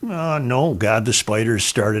 No, God, the Spiders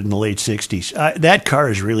started in the late 60s. That car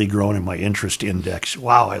has really grown in my interest index.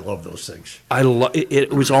 Wow, I love those things.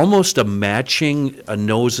 It was almost a matching a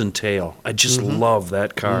nose and tail. I just love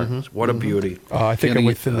that car. What a beauty. I think I'm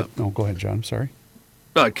within the... Oh, go ahead, John. I'm sorry.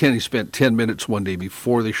 Kenny spent 10 minutes one day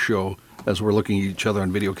before the show, as we're looking at each other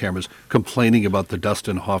on video cameras, complaining about the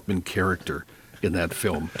Dustin Hoffman character in that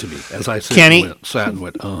film to me. As I sat and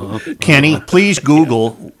went, Kenny, please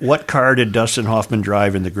Google what car did Dustin Hoffman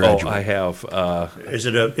drive in The Graduate? Oh, I have. Is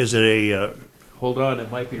it a Hold on, it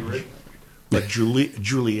might be right.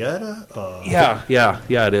 Giulietta?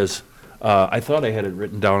 Yeah, it is. I thought I had it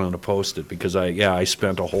written down on a Post-it because I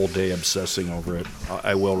spent a whole day obsessing over it.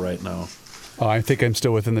 I will right now. I think I'm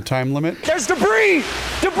still within the time limit. There's debris!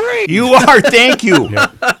 Debris! You are, thank you.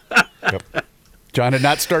 Yep. John had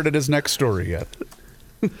not started his next story yet.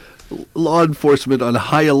 Law enforcement on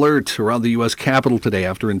high alert around the U.S. Capitol today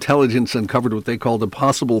after intelligence uncovered what they called a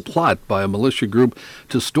possible plot by a militia group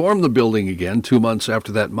to storm the building again 2 months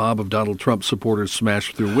after that mob of Donald Trump supporters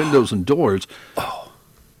smashed through windows and doors,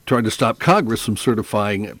 trying to stop Congress from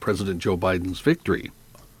certifying President Joe Biden's victory.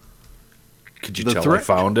 Could you tell I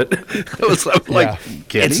found it?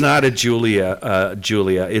 It's not a Julia.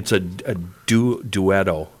 It's a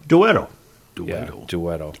duetto. Duetto. Yeah,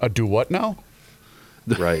 duetto. A do what now?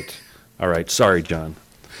 Right. All right. Sorry, John.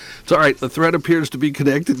 It's all right. The threat appears to be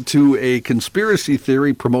connected to a conspiracy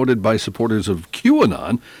theory promoted by supporters of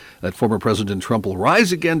QAnon that former President Trump will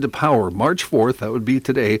rise again to power March 4th. That would be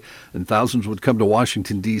today. And thousands would come to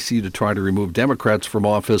Washington, D.C. to try to remove Democrats from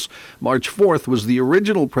office. March 4th was the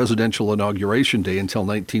original presidential inauguration day until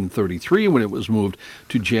 1933 when it was moved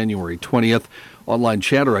to January 20th. Online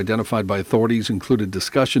chatter identified by authorities included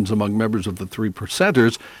discussions among members of the Three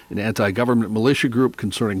Percenters, an anti-government militia group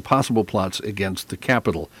concerning possible plots against the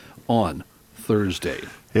Capitol on Thursday.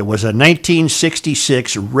 It was a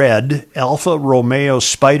 1966 red Alfa Romeo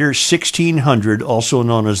Spider 1600, also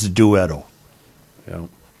known as the Duetto. Yep.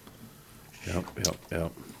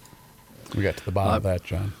 We got to the bottom of that,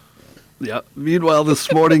 John. Yeah. Meanwhile,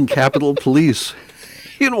 this morning, Capitol Police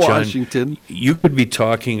in Washington. John, you could be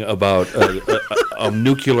talking about a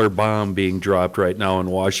nuclear bomb being dropped right now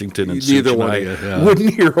in Washington, and neither one of you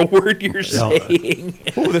wouldn't hear a word you're saying.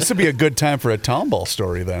 Oh, this would be a good time for a town ball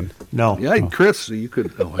story then. No. Yeah, Chris, you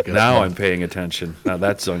could. Oh my God. Now I'm paying attention. Now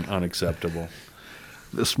that's unacceptable.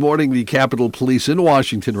 This morning, the Capitol Police in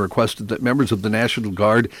Washington requested that members of the National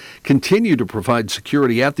Guard continue to provide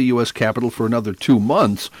security at the U.S. Capitol for another 2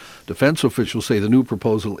 months. Defense officials say the new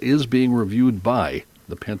proposal is being reviewed by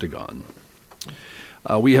the Pentagon.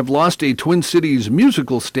 We have lost a Twin Cities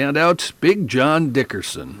musical standout, Big John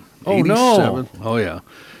Dickerson. Oh, 87. no. Oh, yeah.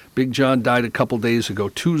 Big John died a couple days ago,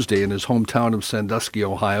 Tuesday, in his hometown of Sandusky,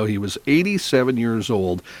 Ohio. He was 87 years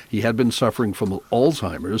old. He had been suffering from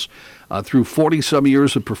Alzheimer's. Through 40-some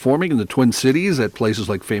years of performing in the Twin Cities at places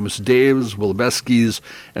like Famous Dave's, Wilbeski's,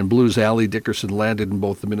 and Blues Alley, Dickerson landed in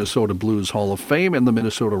both the Minnesota Blues Hall of Fame and the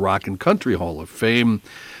Minnesota Rock and Country Hall of Fame.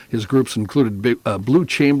 His groups included Blue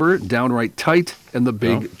Chamber, Downright Tight, and the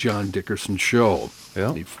Big John Dickerson Show.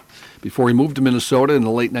 Yeah. Before he moved to Minnesota in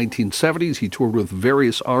the late 1970s, he toured with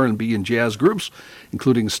various R&B and jazz groups,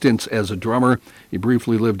 including stints as a drummer. He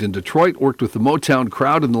briefly lived in Detroit, worked with the Motown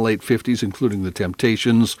crowd in the late 50s, including the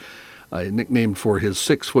Temptations. Nicknamed for his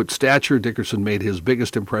 6-foot stature, Dickerson made his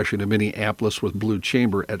biggest impression in Minneapolis with Blue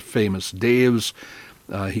Chamber at Famous Dave's.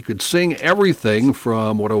 He could sing everything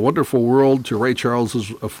from What a Wonderful World to Ray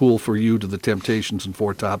Charles's A Fool for You to The Temptations and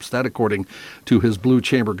Four Tops. That according to his Blue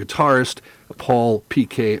Chamber guitarist, Paul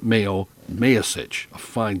P.K. Mayasich, a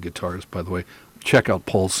fine guitarist, by the way. Check out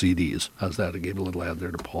Paul's CDs. How's that? I gave a little ad there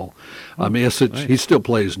to Paul. Mayasich, nice. He still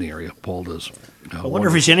plays in the area. Paul does. I wonder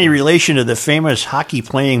if he's any relation to the famous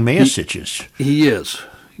hockey-playing Mayasiches. He is,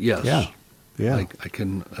 yes. Yeah. I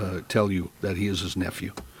can tell you that he is his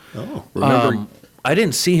nephew. Oh. Remember... I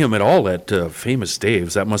didn't see him at all at Famous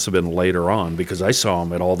Dave's. That must have been later on because I saw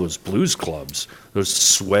him at all those blues clubs, those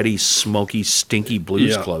sweaty, smoky, stinky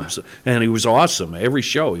blues clubs. And he was awesome. Every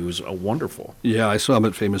show, he was wonderful. Yeah, I saw him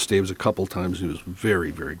at Famous Dave's a couple times. He was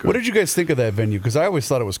very, very good. What did you guys think of that venue? Because I always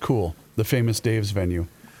thought it was cool, the Famous Dave's venue.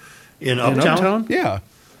 In Uptown? Yeah.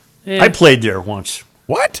 I played there once.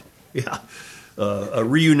 What? Yeah. A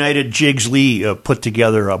reunited Jigs Lee put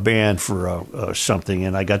together a band for something,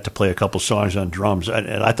 and I got to play a couple songs on drums,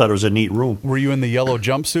 and I thought it was a neat room. Were you in the yellow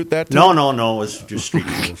jumpsuit that time? No, it was just street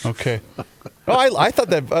clothes. Okay. Oh, I thought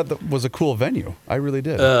that was a cool venue. I really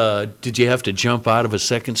did. Did you have to jump out of a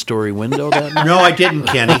second-story window that night? No, I didn't,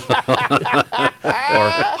 Kenny. Or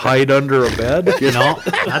hide under a bed? No,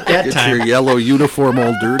 not that time. Get your yellow uniform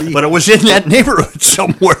all dirty. But it was in that neighborhood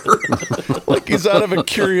somewhere. Like he's out of a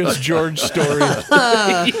Curious George story.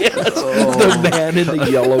 Yes, the man in the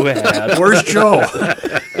yellow hat. Where's Joe?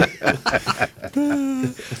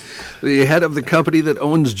 The head of the company that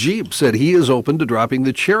owns Jeep said he is open to dropping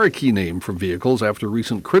the Cherokee name from vehicles after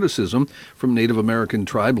recent criticism from Native American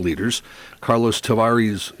tribe leaders. Carlos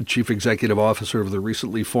Tavares, chief executive officer of the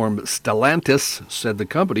recently formed Stellantis, said the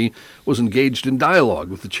company was engaged in dialogue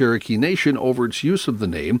with the Cherokee Nation over its use of the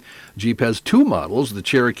name. Jeep has two models, the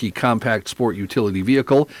Cherokee Compact Sport Utility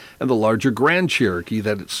Vehicle and the larger Grand Cherokee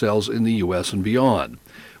that it sells in the U.S. and beyond.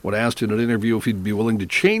 When asked in an interview if he'd be willing to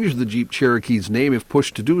change the Jeep Cherokee's name if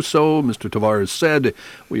pushed to do so, Mr. Tavares said,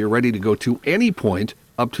 "We are ready to go to any point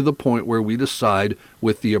up to the point where we decide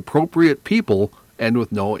with the appropriate people and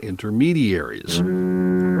with no intermediaries."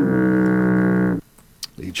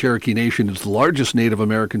 The Cherokee Nation is the largest Native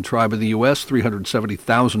American tribe in the U.S.,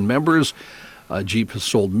 370,000 members. Jeep has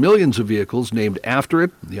sold millions of vehicles named after it.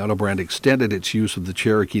 The auto brand extended its use of the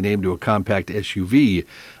Cherokee name to a compact SUV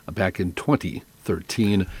back in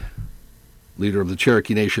 2013. Leader of the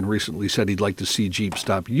Cherokee Nation recently said he'd like to see Jeep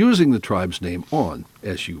stop using the tribe's name on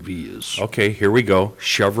SUVs. Okay, here we go.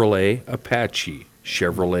 Chevrolet Apache,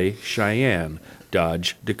 Chevrolet Cheyenne,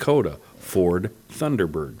 Dodge Dakota, Ford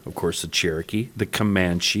Thunderbird, of course the Cherokee, the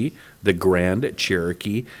Comanche, the Grand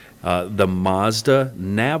Cherokee, the Mazda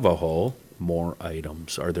Navajo. More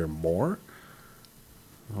items. Are there more?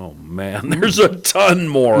 Oh, man, there's a ton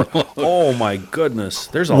more. Oh, my goodness.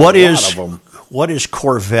 There's a lot of them. What is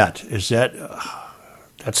Corvette? Is that...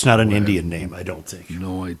 that's not an Indian name, I don't think.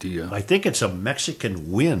 No idea. I think it's a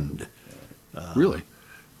Mexican wind. Really?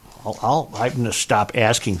 I'm going to stop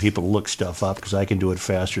asking people to look stuff up because I can do it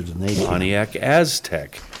faster than they can. Pontiac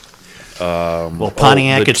Aztec.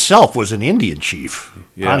 Pontiac itself was an Indian chief.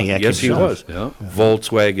 Yeah, Pontiac yes, himself. he was. Yeah.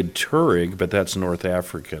 Volkswagen Touareg, but that's North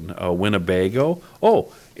African. Winnebago.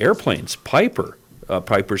 Oh, airplanes. Piper.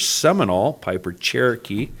 Piper Seminole. Piper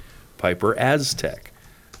Cherokee. Piper Aztec.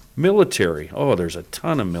 Military. Oh, there's a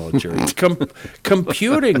ton of military.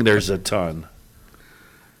 Computing, there's a ton.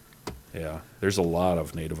 Yeah, there's a lot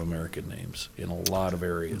of Native American names in a lot of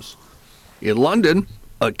areas. In London,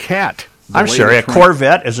 a cat. I'm sorry, a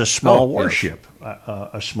Corvette is a small warship.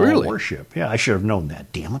 A small warship. Yeah, I should have known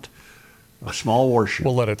that, damn it. A small warship.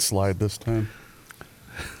 We'll let it slide this time.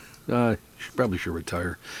 Probably should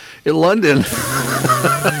retire. In London.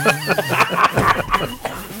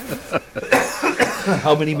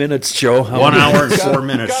 How many minutes, Joe? 1 hour and 4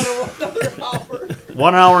 minutes.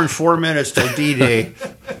 1 hour and 4 minutes till D-Day.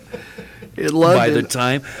 In London.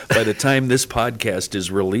 By the time this podcast is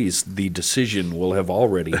released, the decision will have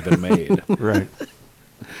already been made. Right.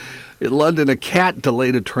 In London, a cat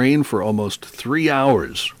delayed a train for almost 3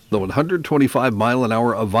 hours. The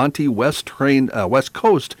 125-mile-an-hour Avanti West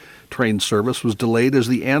Coast train service was delayed as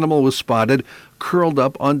the animal was spotted curled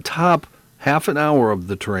up on top half an hour on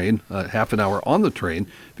the train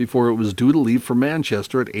before it was due to leave for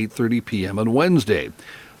Manchester at 8:30 p.m. on Wednesday.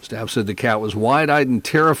 Staff said the cat was wide-eyed and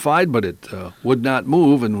terrified, but it would not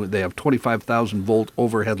move, and they have 25,000-volt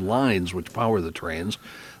overhead lines which power the trains.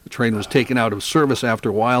 The train was taken out of service after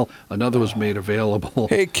a while. Another was made available.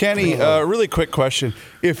 Hey, Kenny, really quick question.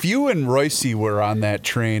 If you and Royce were on that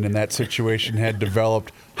train and that situation had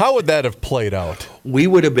developed, how would that have played out? We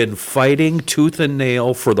would have been fighting tooth and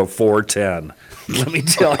nail for the 410. Let me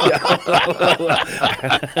tell you.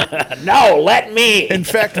 No, let me. In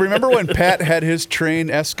fact, remember when Pat had his train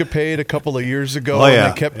escapade a couple of years ago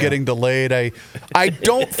and they kept getting delayed? I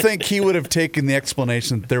don't think he would have taken the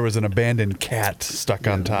explanation that there was an abandoned cat stuck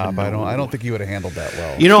on top. I don't think he would have handled that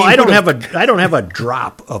well. You know, I don't have a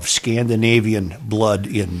drop of Scandinavian blood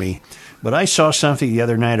in me, but I saw something the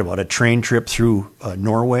other night about a train trip through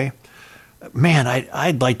Norway. Man,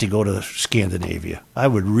 I'd like to go to Scandinavia.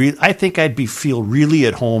 I think I'd feel really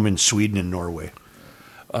at home in Sweden and Norway.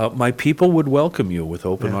 My people would welcome you with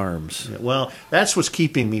open arms. Yeah, well, that's what's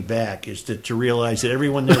keeping me back, is to realize that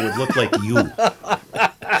everyone there would look like you.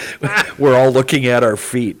 We're all looking at our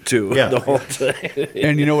feet, too. Yeah. The whole time.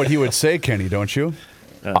 And you know what he would say, Kenny, don't you?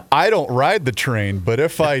 I don't ride the train, but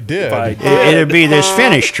if I did... It'd be this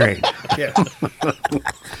Finnish train. Yeah.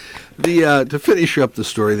 To finish up the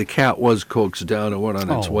story, the cat was coaxed down and went on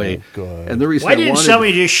its way. Good. And the reason Why didn't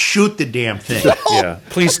somebody just shoot the damn thing? Yeah.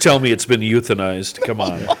 Please tell me it's been euthanized. Come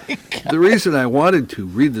on. The reason I wanted to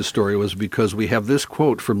read the story was because we have this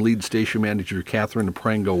quote from lead station manager Catherine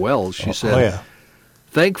Prango-Wells. She said,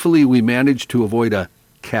 "Thankfully, we managed to avoid a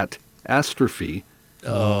catastrophe."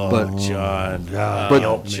 John.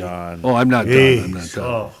 John. Oh, I'm not done. I'm not done.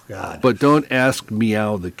 Oh, God. But don't ask me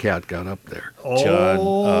how the cat got up there.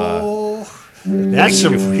 John. That's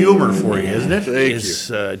some humor for you, isn't it? Is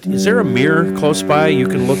there a mirror close by you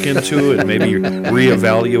can look into and maybe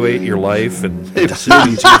reevaluate your life and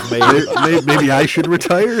decisions you've made? Maybe I should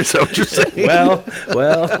retire? Is that what you're saying?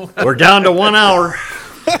 Well, we're down to 1 hour.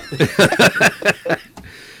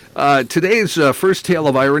 Today's first tale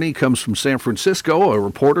of irony comes from San Francisco. A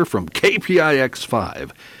reporter from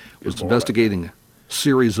KPIX5 was investigating a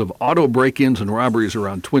series of auto break-ins and robberies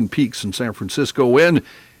around Twin Peaks in San Francisco when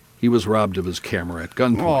he was robbed of his camera at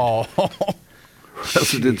gunpoint.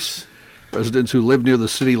 Residents who live near the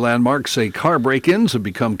city landmark say car break-ins have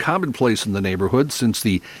become commonplace in the neighborhood since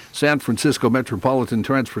the San Francisco Metropolitan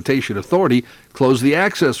Transportation Authority closed the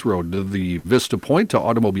access road to the Vista Point to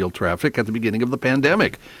automobile traffic at the beginning of the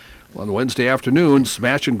pandemic. On Wednesday afternoon,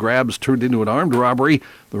 smash and grabs turned into an armed robbery.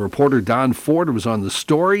 The reporter Don Ford was on the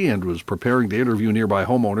story and was preparing to interview nearby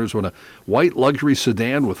homeowners when a white luxury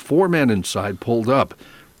sedan with 4 men inside pulled up.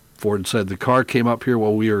 Ford said, "The car came up here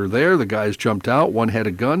while we were there. The guys jumped out. One had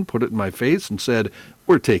a gun, put it in my face, and said,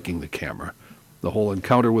 'We're taking the camera.' The whole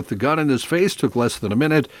encounter with the gun in his face took less than a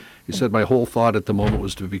minute. He said, 'My whole thought at the moment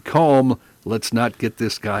was to be calm. Let's not get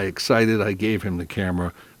this guy excited. I gave him the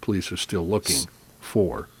camera. Police are still looking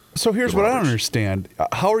for.'" So here's what I don't understand.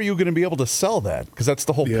 How are you going to be able to sell that? Because that's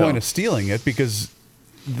the whole point of stealing it, because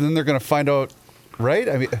then they're going to find out, right?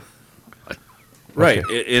 I mean... Right,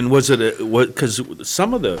 okay. And was it because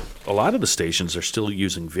a lot of the stations are still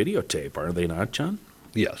using videotape, are they not, John?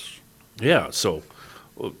 Yes. Yeah. So,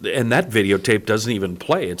 and that videotape doesn't even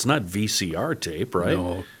play. It's not VCR tape, right?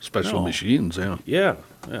 No, special machines. Yeah.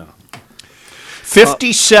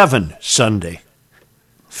 57 Sunday,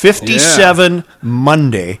 57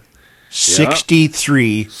 Monday,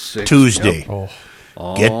 63 Tuesday.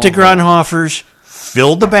 Get to Grunhofer's,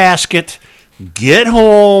 fill the basket. Get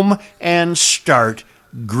home and start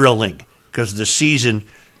grilling, because the season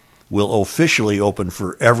will officially open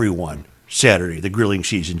for everyone Saturday, the grilling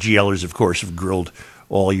season. GLers, of course, have grilled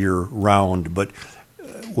all year round, but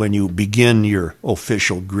when you begin your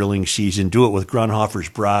official grilling season, do it with Grunhofer's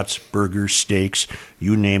brats, burgers, steaks,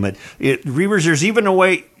 you name it. Reavers, there's even a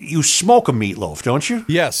way you smoke a meatloaf, don't you?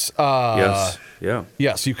 Yes. Yes. Yeah.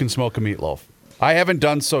 Yes, you can smoke a meatloaf. I haven't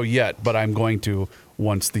done so yet, but I'm going to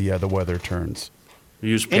once the weather turns. You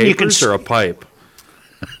use papers or a pipe?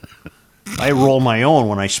 I roll my own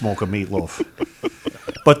when I smoke a meatloaf.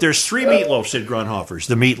 But there's 3 meatloafs at Grunhofer's.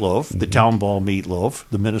 The meatloaf, the Town Ball meatloaf,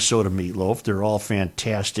 the Minnesota meatloaf. They're all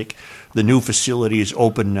fantastic. The new facility is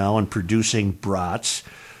open now and producing brats.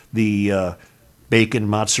 The bacon,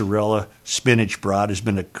 mozzarella, spinach brat has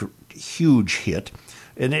been a huge hit.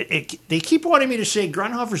 And they keep wanting me to say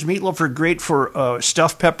Grunhofer's meatloaf are great for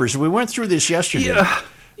stuffed peppers. We went through this yesterday.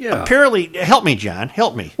 Yeah. Apparently, help me, John.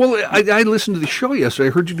 Help me. Well, I listened to the show yesterday.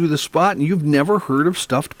 I heard you do the spot, and you've never heard of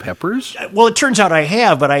stuffed peppers? Well, it turns out I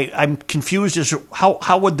have, but I'm confused as to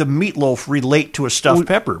how would the meatloaf relate to a stuffed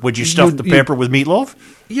pepper? Would you stuff the pepper with meatloaf?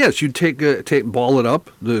 Yes, you'd ball it up,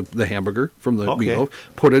 the hamburger from the meatloaf,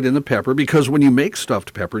 put it in the pepper, because when you make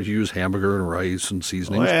stuffed peppers, you use hamburger and rice and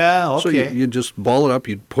seasonings. Oh, yeah, okay. So you just ball it up,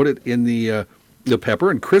 you'd put it in the the pepper,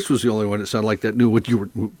 and Chris was the only one that sounded like that knew what you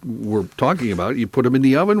were talking about. You put them in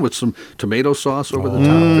the oven with some tomato sauce over the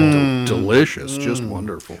top. Delicious, just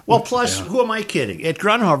wonderful. Well, plus, who am I kidding? At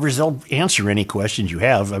Grunhofer's, they'll answer any questions you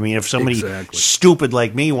have. I mean, if somebody stupid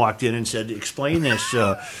like me walked in and said, explain this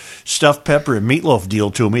stuffed pepper and meatloaf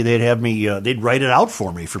deal to me, they'd have me, they'd write it out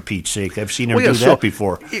for me, for Pete's sake. I've seen them do that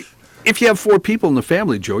before. If you have 4 people in the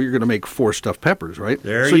family, Joe, you're going to make 4 stuffed peppers, right?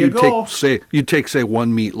 There you go. You take, say,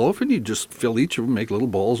 1 meatloaf, and you just fill each of them, make little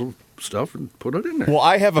balls of stuff, and put it in there. Well,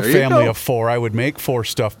 I have a family of 4. I would make 4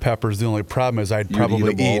 stuffed peppers. The only problem is I'd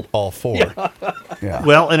probably eat all 4. Yeah.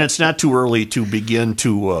 Well, and it's not too early to begin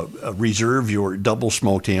to reserve your double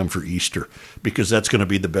smoked ham for Easter, because that's going to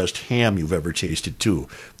be the best ham you've ever tasted, too.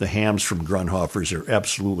 The hams from Grunhofer's are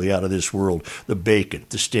absolutely out of this world. The bacon,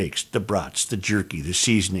 the steaks, the brats, the jerky, the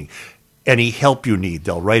seasoning. Any help you need,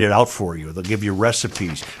 they'll write it out for you. They'll give you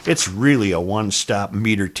recipes. It's really a one-stop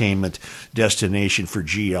meat-ertainment destination for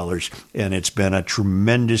GLers, and it's been a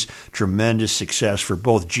tremendous, tremendous success for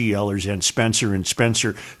both GLers and Spencer. And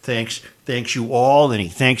Spencer thanks you all, and he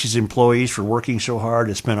thanks his employees for working so hard.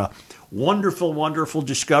 It's been a wonderful, wonderful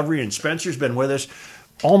discovery, and Spencer's been with us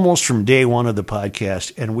almost from day one of the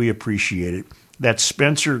podcast, and we appreciate it. That's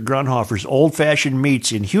Spencer Grunhofer's Old Fashioned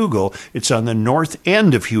Meats in Hugo. It's on the north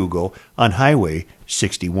end of Hugo on Highway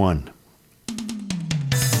 61.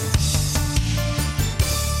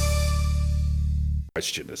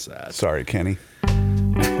 Question is that? Sorry, Kenny.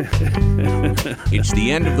 It's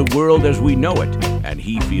the end of the world as we know it, and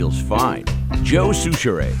he feels fine. Joe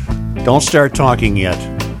Souchere. Don't start talking yet.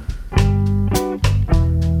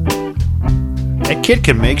 That kid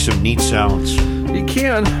can make some neat sounds. He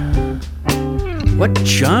can. What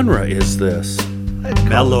genre is this?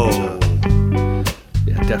 Mellow.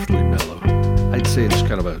 Yeah, definitely mellow. I'd say it's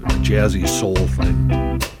kind of a jazzy soul thing.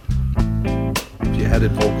 If you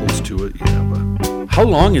added vocals to it, you have a... How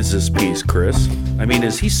long is this piece, Chris? I mean,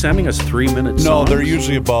 is he sending us 3-minute songs? No, they're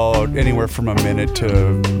usually about anywhere from a minute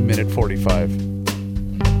to minute 45.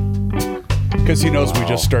 Because he knows we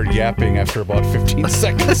just start yapping after about 15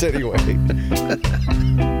 seconds anyway.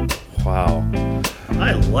 Wow.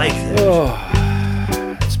 I like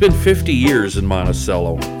that. It's been 50 years in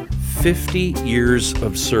Monticello. 50 years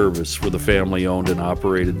of service for the family-owned and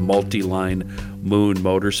operated multi-line Moon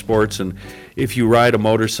Motorsports. And if you ride a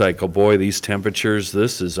motorcycle, boy, these temperatures,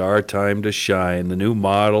 this is our time to shine. The new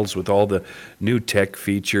models with all the new tech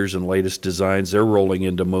features and latest designs, they're rolling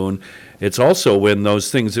into Moon. It's also when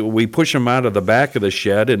those things, we push them out of the back of the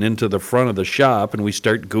shed and into the front of the shop, and we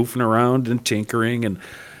start goofing around and tinkering and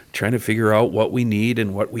trying to figure out what we need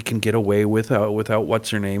and what we can get away with without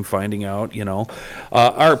what's-her-name finding out, you know.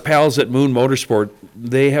 Our pals at Moon Motorsport,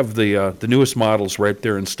 they have the newest models right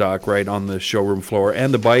there in stock, right on the showroom floor.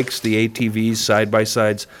 And the bikes, the ATVs,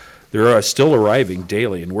 side-by-sides, they're still arriving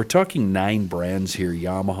daily. And we're talking 9 brands here: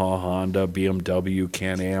 Yamaha, Honda, BMW,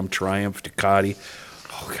 Can-Am, Triumph, Ducati.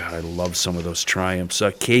 Oh, God, I love some of those Triumphs.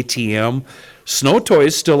 KTM. Snow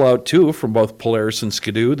toys still out, too, from both Polaris and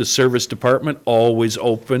Skidoo. The service department always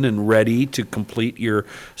open and ready to complete your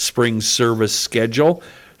spring service schedule.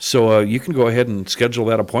 So you can go ahead and schedule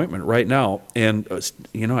that appointment right now. And,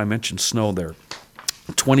 I mentioned snow there.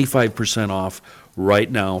 25% off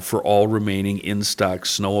right now for all remaining in-stock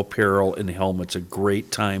snow apparel and helmets. A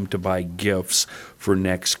great time to buy gifts for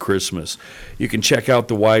next Christmas. You can check out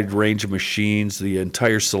the wide range of machines, the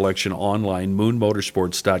entire selection online,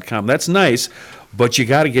 moonmotorsports.com. That's nice, but you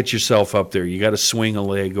got to get yourself up there. You got to swing a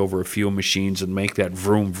leg over a few machines and make that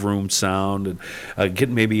vroom vroom sound, and get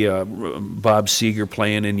maybe Bob Seger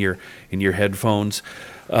playing in your headphones.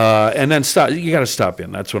 And then you got to stop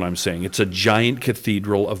in. That's what I'm saying. It's a giant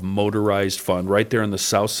cathedral of motorized fun right there on the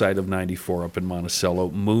south side of 94 up in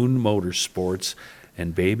Monticello. Moon Motorsports.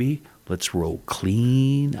 And, baby, let's roll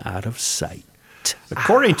clean out of sight.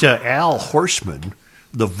 According to Al Horseman,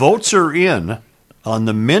 the votes are in on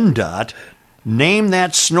the MnDOT Name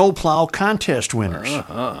That Snowplow contest winners.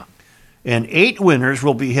 Uh-huh. And 8 winners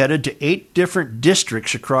will be headed to 8 different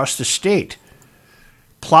districts across the state.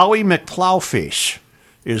 Plowy McPlowface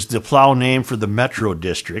is the plow name for the Metro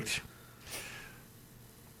District.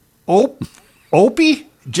 Opie,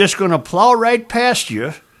 just going to plow right past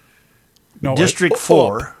you. No, District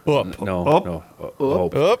 4. Up.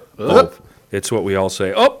 It's what we all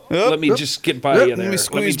say. Let me just get by you there. Let me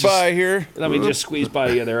squeeze by here. Let me just squeeze by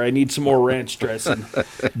you there. I need some more ranch dressing.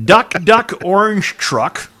 Duck Orange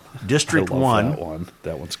Truck, District 1.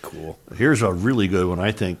 That one's cool. Here's a really good one,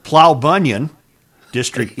 I think. Plow Bunyan,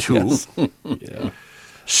 District 2. Yes. Yeah.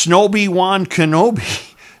 Snowby Wan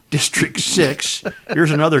Kenobi, District 6.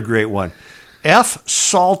 Here's another great one. F.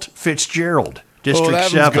 Salt Fitzgerald, District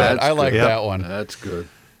that 7. one's good. I like Yep. that one. That's good.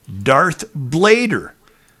 Darth Blader,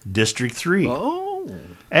 District 3. Oh.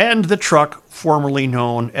 And the truck formerly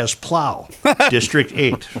known as Plow, District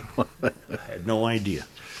 8. I had no idea.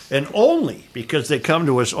 And only because they come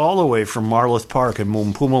to us all the way from Marloth Park in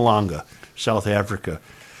Mpumalanga, South Africa,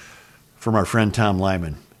 from our friend Tom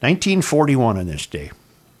Lyman. 1941 on this day.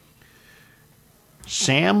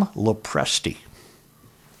 Sam Lopresti,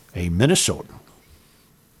 a Minnesotan,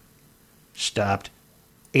 stopped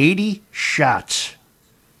 80 shots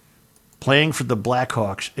playing for the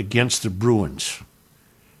Blackhawks against the Bruins.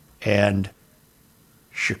 And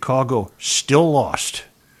Chicago still lost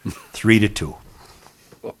 3-2.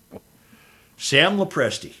 Sam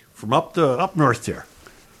Lopresti from up north there,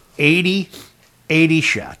 80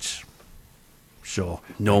 shots. So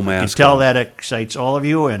no mask. You can tell that excites all of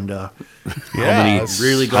you, and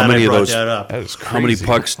really glad I brought that up. That is crazy. How many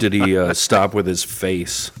pucks did he stop with his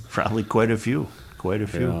face? Probably quite a few.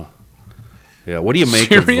 Yeah. What do you make?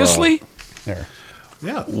 Seriously? There.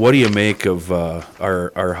 Yeah. What do you make of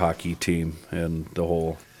our hockey team and the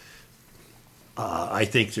whole? I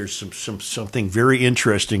think there's something very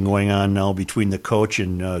interesting going on now between the coach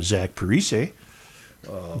and Zach Parise.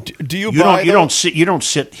 Do you buy? You don't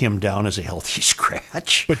sit him down as a healthy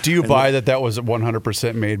scratch. But do you buy that was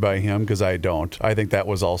 100% made by him? Because I don't. I think that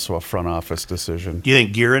was also a front office decision. Do you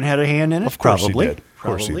think Guerin had a hand in it? Of course Probably. he did. Of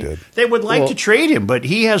course he did. They would like to trade him, but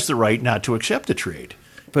he has the right not to accept the trade.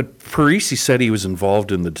 But Parisi said he was involved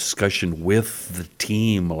in the discussion with the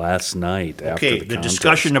team last night. Okay, after the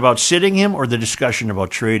discussion about sitting him or the discussion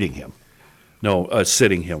about trading him? No,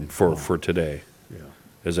 sitting him for today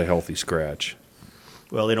as a healthy scratch.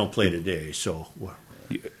 Well, they don't play today, so.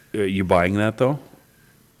 You buying that, though?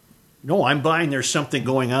 No, I'm buying there's something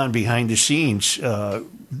going on behind the scenes.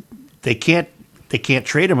 They can't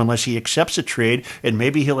trade him unless he accepts a trade, and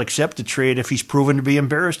maybe he'll accept the trade if he's proven to be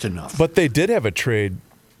embarrassed enough. But they did have a trade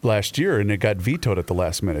last year, and it got vetoed at the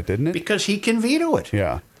last minute, didn't it? Because he can veto it.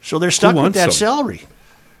 Yeah. So they're stuck with that him? salary.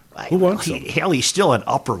 Who wants him? Hell, he's still an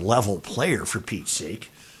upper-level player, for Pete's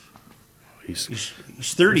sake. He's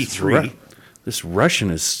 33. This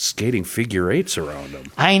Russian is skating figure eights around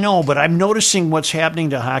him. I know, but I'm noticing what's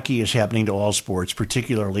happening to hockey is happening to all sports,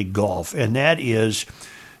 particularly golf, and that is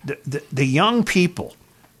the young people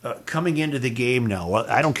coming into the game now.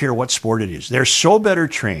 I don't care what sport it is. They're so better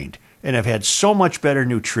trained and have had so much better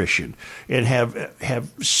nutrition and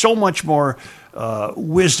have so much more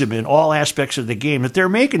wisdom in all aspects of the game that they're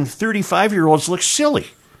making 35-year-olds look silly.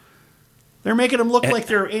 They're making them look like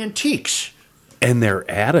they're antiques. And their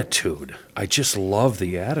attitude. I just love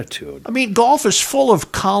the attitude. I mean, golf is full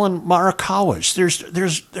of Colin Morikawas.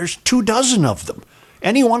 There's 24 of them.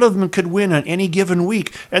 Any one of them could win on any given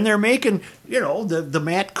week. And they're making, the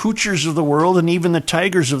Matt Kuchars of the world and even the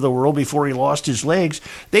Tigers of the world before he lost his legs,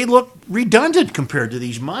 they look redundant compared to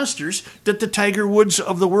these monsters that the Tiger Woods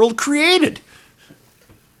of the world created.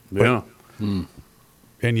 Yeah. And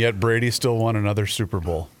yet Brady still won another Super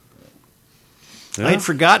Bowl. Yeah. I had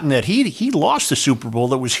forgotten that he lost the Super Bowl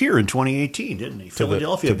that was here in 2018, didn't he?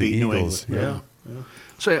 Philadelphia beat New England. Yeah.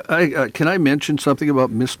 So, can I mention something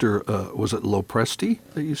about Mr. Was it Lopresti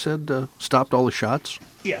that you said stopped all the shots?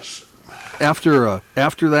 Yes. After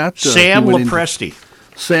that, Sam Lopresti.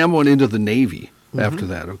 Sam went into the Navy after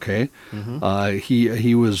that. Okay. Mm-hmm.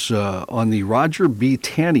 He was on the Roger B.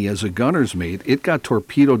 Taney as a gunner's mate. It got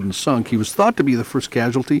torpedoed and sunk. He was thought to be the first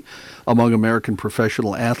casualty among American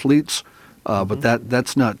professional athletes. But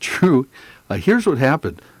that's not true. Here's what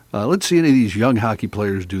happened. Let's see any of these young hockey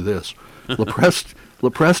players do this.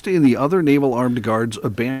 Lopresti and the other naval armed guards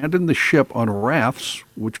abandoned the ship on rafts,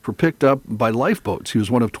 which were picked up by lifeboats. He was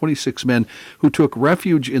one of 26 men who took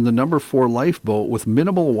refuge in the number 4 lifeboat with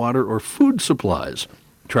minimal water or food supplies.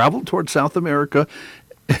 Traveled toward South America,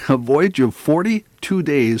 a voyage of 42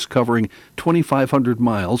 days covering 2,500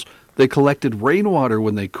 miles. They collected rainwater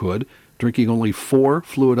when they could, drinking only 4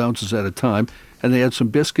 fluid ounces at a time, and they had some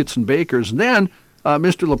biscuits and bakers. And then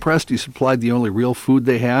Mr. Lopresti supplied the only real food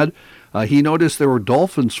they had. He noticed there were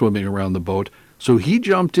dolphins swimming around the boat, so he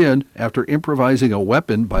jumped in after improvising a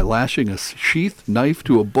weapon by lashing a sheath knife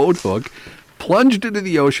to a boat hook, plunged into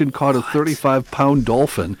the ocean, caught a 35-pound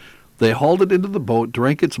dolphin. They hauled it into the boat,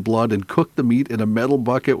 drank its blood, and cooked the meat in a metal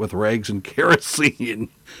bucket with rags and kerosene.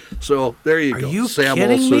 So there you go. You Sam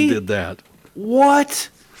kidding also me? did that. What?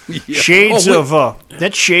 Yeah. Shades of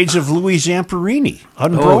Louis Zamperini,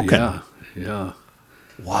 Unbroken. Oh, yeah.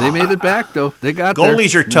 Wow. They made it back, though. They got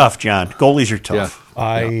Goalies there. are tough, John. Goalies are tough.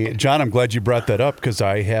 John, I'm glad you brought that up because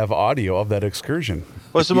I have audio of that excursion.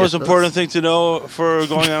 What's the most important thing to know for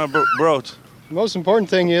going on a boat? The most important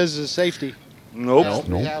thing is safety. Nope.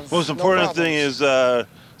 Most important thing is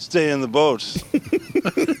stay in the boat.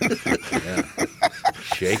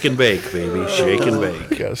 Shake and bake, baby. Shake and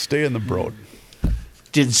bake. Yeah, stay in the boat.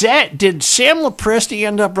 Did Sam Lepresti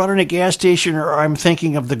end up running a gas station, or I'm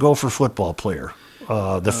thinking of the Gopher football player,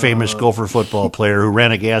 the famous Gopher football player who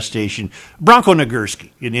ran a gas station, Bronco Nagurski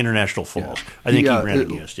in International Falls. I think he ran a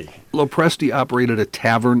gas station. Lopresti operated a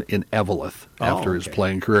tavern in Eveleth after his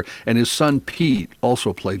playing career, and his son Pete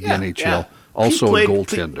also played the NHL, also a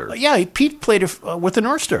goaltender. Pete played with the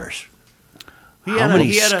North Stars. How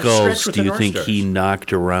many skulls do you think he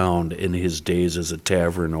knocked around in his days as a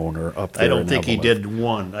tavern owner up there? I don't think he did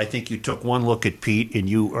one. I think you took one look at Pete and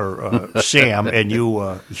you, or Sam, and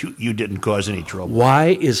you didn't cause any trouble.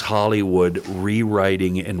 Why is Hollywood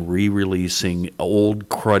rewriting and re-releasing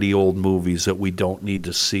cruddy old movies that we don't need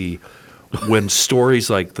to see when stories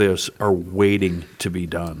like this are waiting to be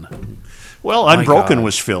done? Well, Unbroken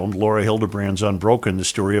was filmed. Laura Hildebrand's Unbroken, the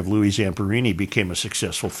story of Louis Zamperini, became a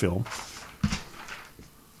successful film.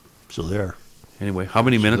 So there. Anyway, how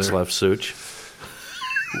many minutes left, Such?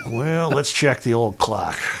 Well, let's check the old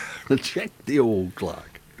clock. Let's check the old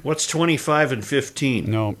clock. What's 25 and 15?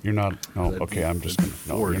 No, you're not. No, okay, I'm just.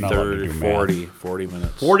 No, you're not 30, 40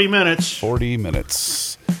 minutes. 40 minutes. 40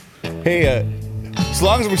 minutes. Hey, as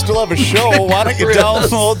long as we still have a show, why don't you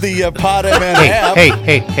download the Pod MN app?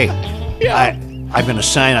 Hey. Yeah. I'm going to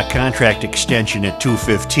sign a contract extension at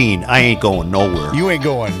 2:15. I ain't going nowhere. You ain't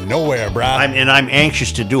going nowhere, bro. I'm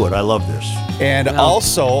anxious to do it. I love this. And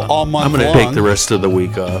also, all month I'm going to take the rest of the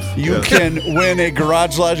week off. You can win a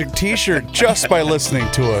Garage Logic t-shirt just by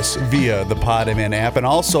listening to us via the Pod MN app. And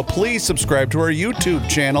also, please subscribe to our YouTube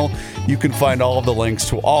channel. You can find all of the links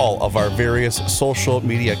to all of our various social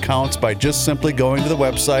media accounts by just simply going to the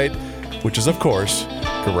website, which is, of course,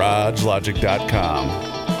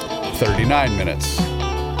 garagelogic.com. 39 minutes.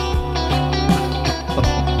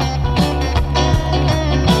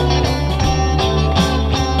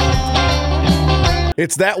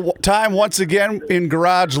 It's that time once again in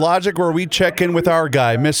Garage Logic where we check in with our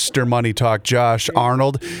guy, Mr. Money Talk, Josh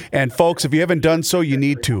Arnold. And folks, if you haven't done so, you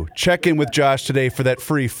need to. Check in with Josh today for that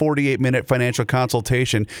free 48-minute financial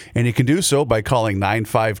consultation. And you can do so by calling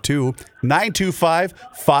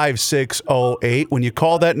 952-925-5608. When you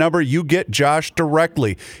call that number, you get Josh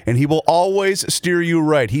directly. And he will always steer you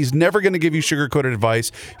right. He's never going to give you sugar-coated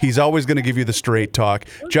advice. He's always going to give you the straight talk.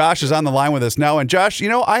 Josh is on the line with us now. And Josh,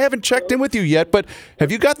 I haven't checked in with you yet, but have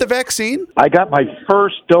you got the vaccine? I got my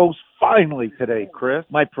first dose finally today, Chris.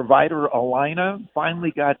 My provider, Allina,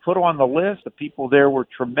 finally got put on the list. The people there were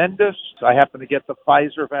tremendous. I happen to get the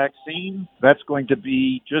Pfizer vaccine. That's going to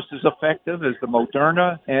be just as effective as the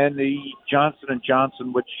Moderna and the Johnson &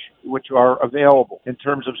 Johnson, which are available. In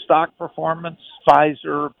terms of stock performance,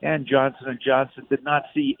 Pfizer and Johnson & Johnson did not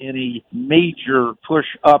see any major push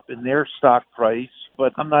up in their stock price.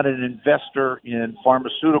 But I'm not an investor in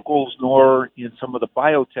pharmaceuticals nor in some of the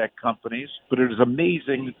biotech companies. But it is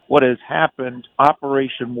amazing what has happened,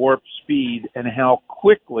 Operation Warp Speed, and how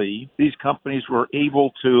quickly these companies were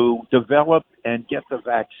able to develop and get the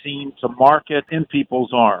vaccine to market in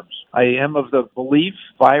people's arms. I am of the belief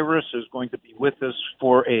virus is going to be with us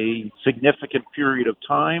for a significant period of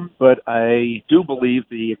time, but I do believe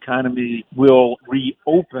the economy will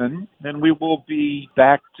reopen and we will be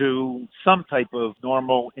back to some type of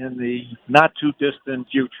normal in the not too distant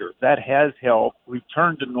future. That has helped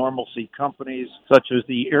return to normalcy companies such as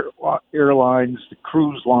the airlines, the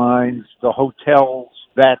cruise lines, the hotels.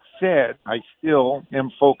 That said, I still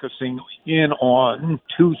am focusing in on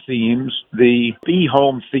two themes, the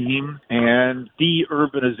be-home theme and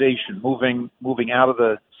de-urbanization, moving out of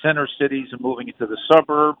the center cities and moving into the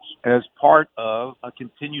suburbs as part of a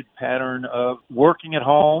continued pattern of working at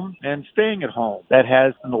home and staying at home. That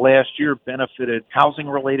has, in the last year, benefited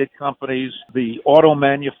housing-related companies, the auto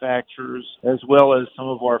manufacturers, as well as some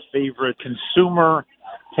of our favorite consumer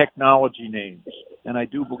technology names. And I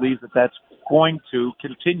do believe that that's going to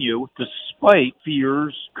continue despite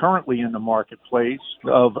fears currently in the marketplace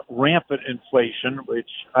of rampant inflation, which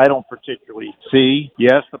I don't particularly see.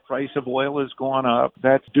 Yes, the price of oil has gone up.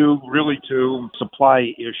 That's due really to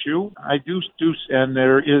supply issue. I do, and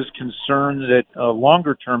there is concern that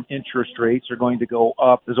longer-term interest rates are going to go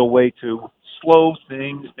up as a way to slow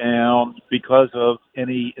things down because of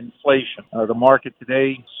any inflation. The market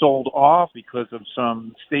today sold off because of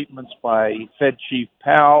some statements by Fed Chief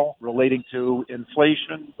Powell relating to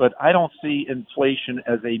inflation, but I don't see inflation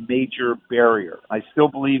as a major barrier. I still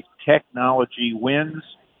believe technology wins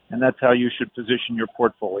and that's how you should position your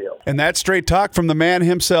portfolio. And that's straight talk from the man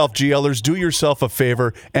himself. GLers, do yourself a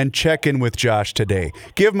favor and check in with Josh today.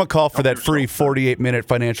 Give him a call for that free 48-minute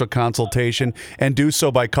financial consultation, and do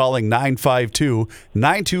so by calling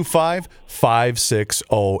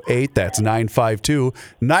 952-925-5608. That's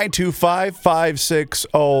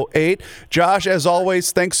 952-925-5608. Josh, as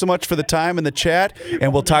always, thanks so much for the time and the chat,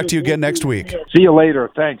 and we'll talk to you again next week. See you later.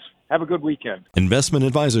 Thanks. Have a good weekend. Investment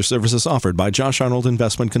advisor services offered by Josh Arnold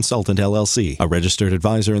Investment Consultant, LLC, a registered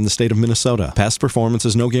advisor in the state of Minnesota. Past performance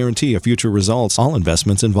is no guarantee of future results. All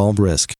investments involve risk.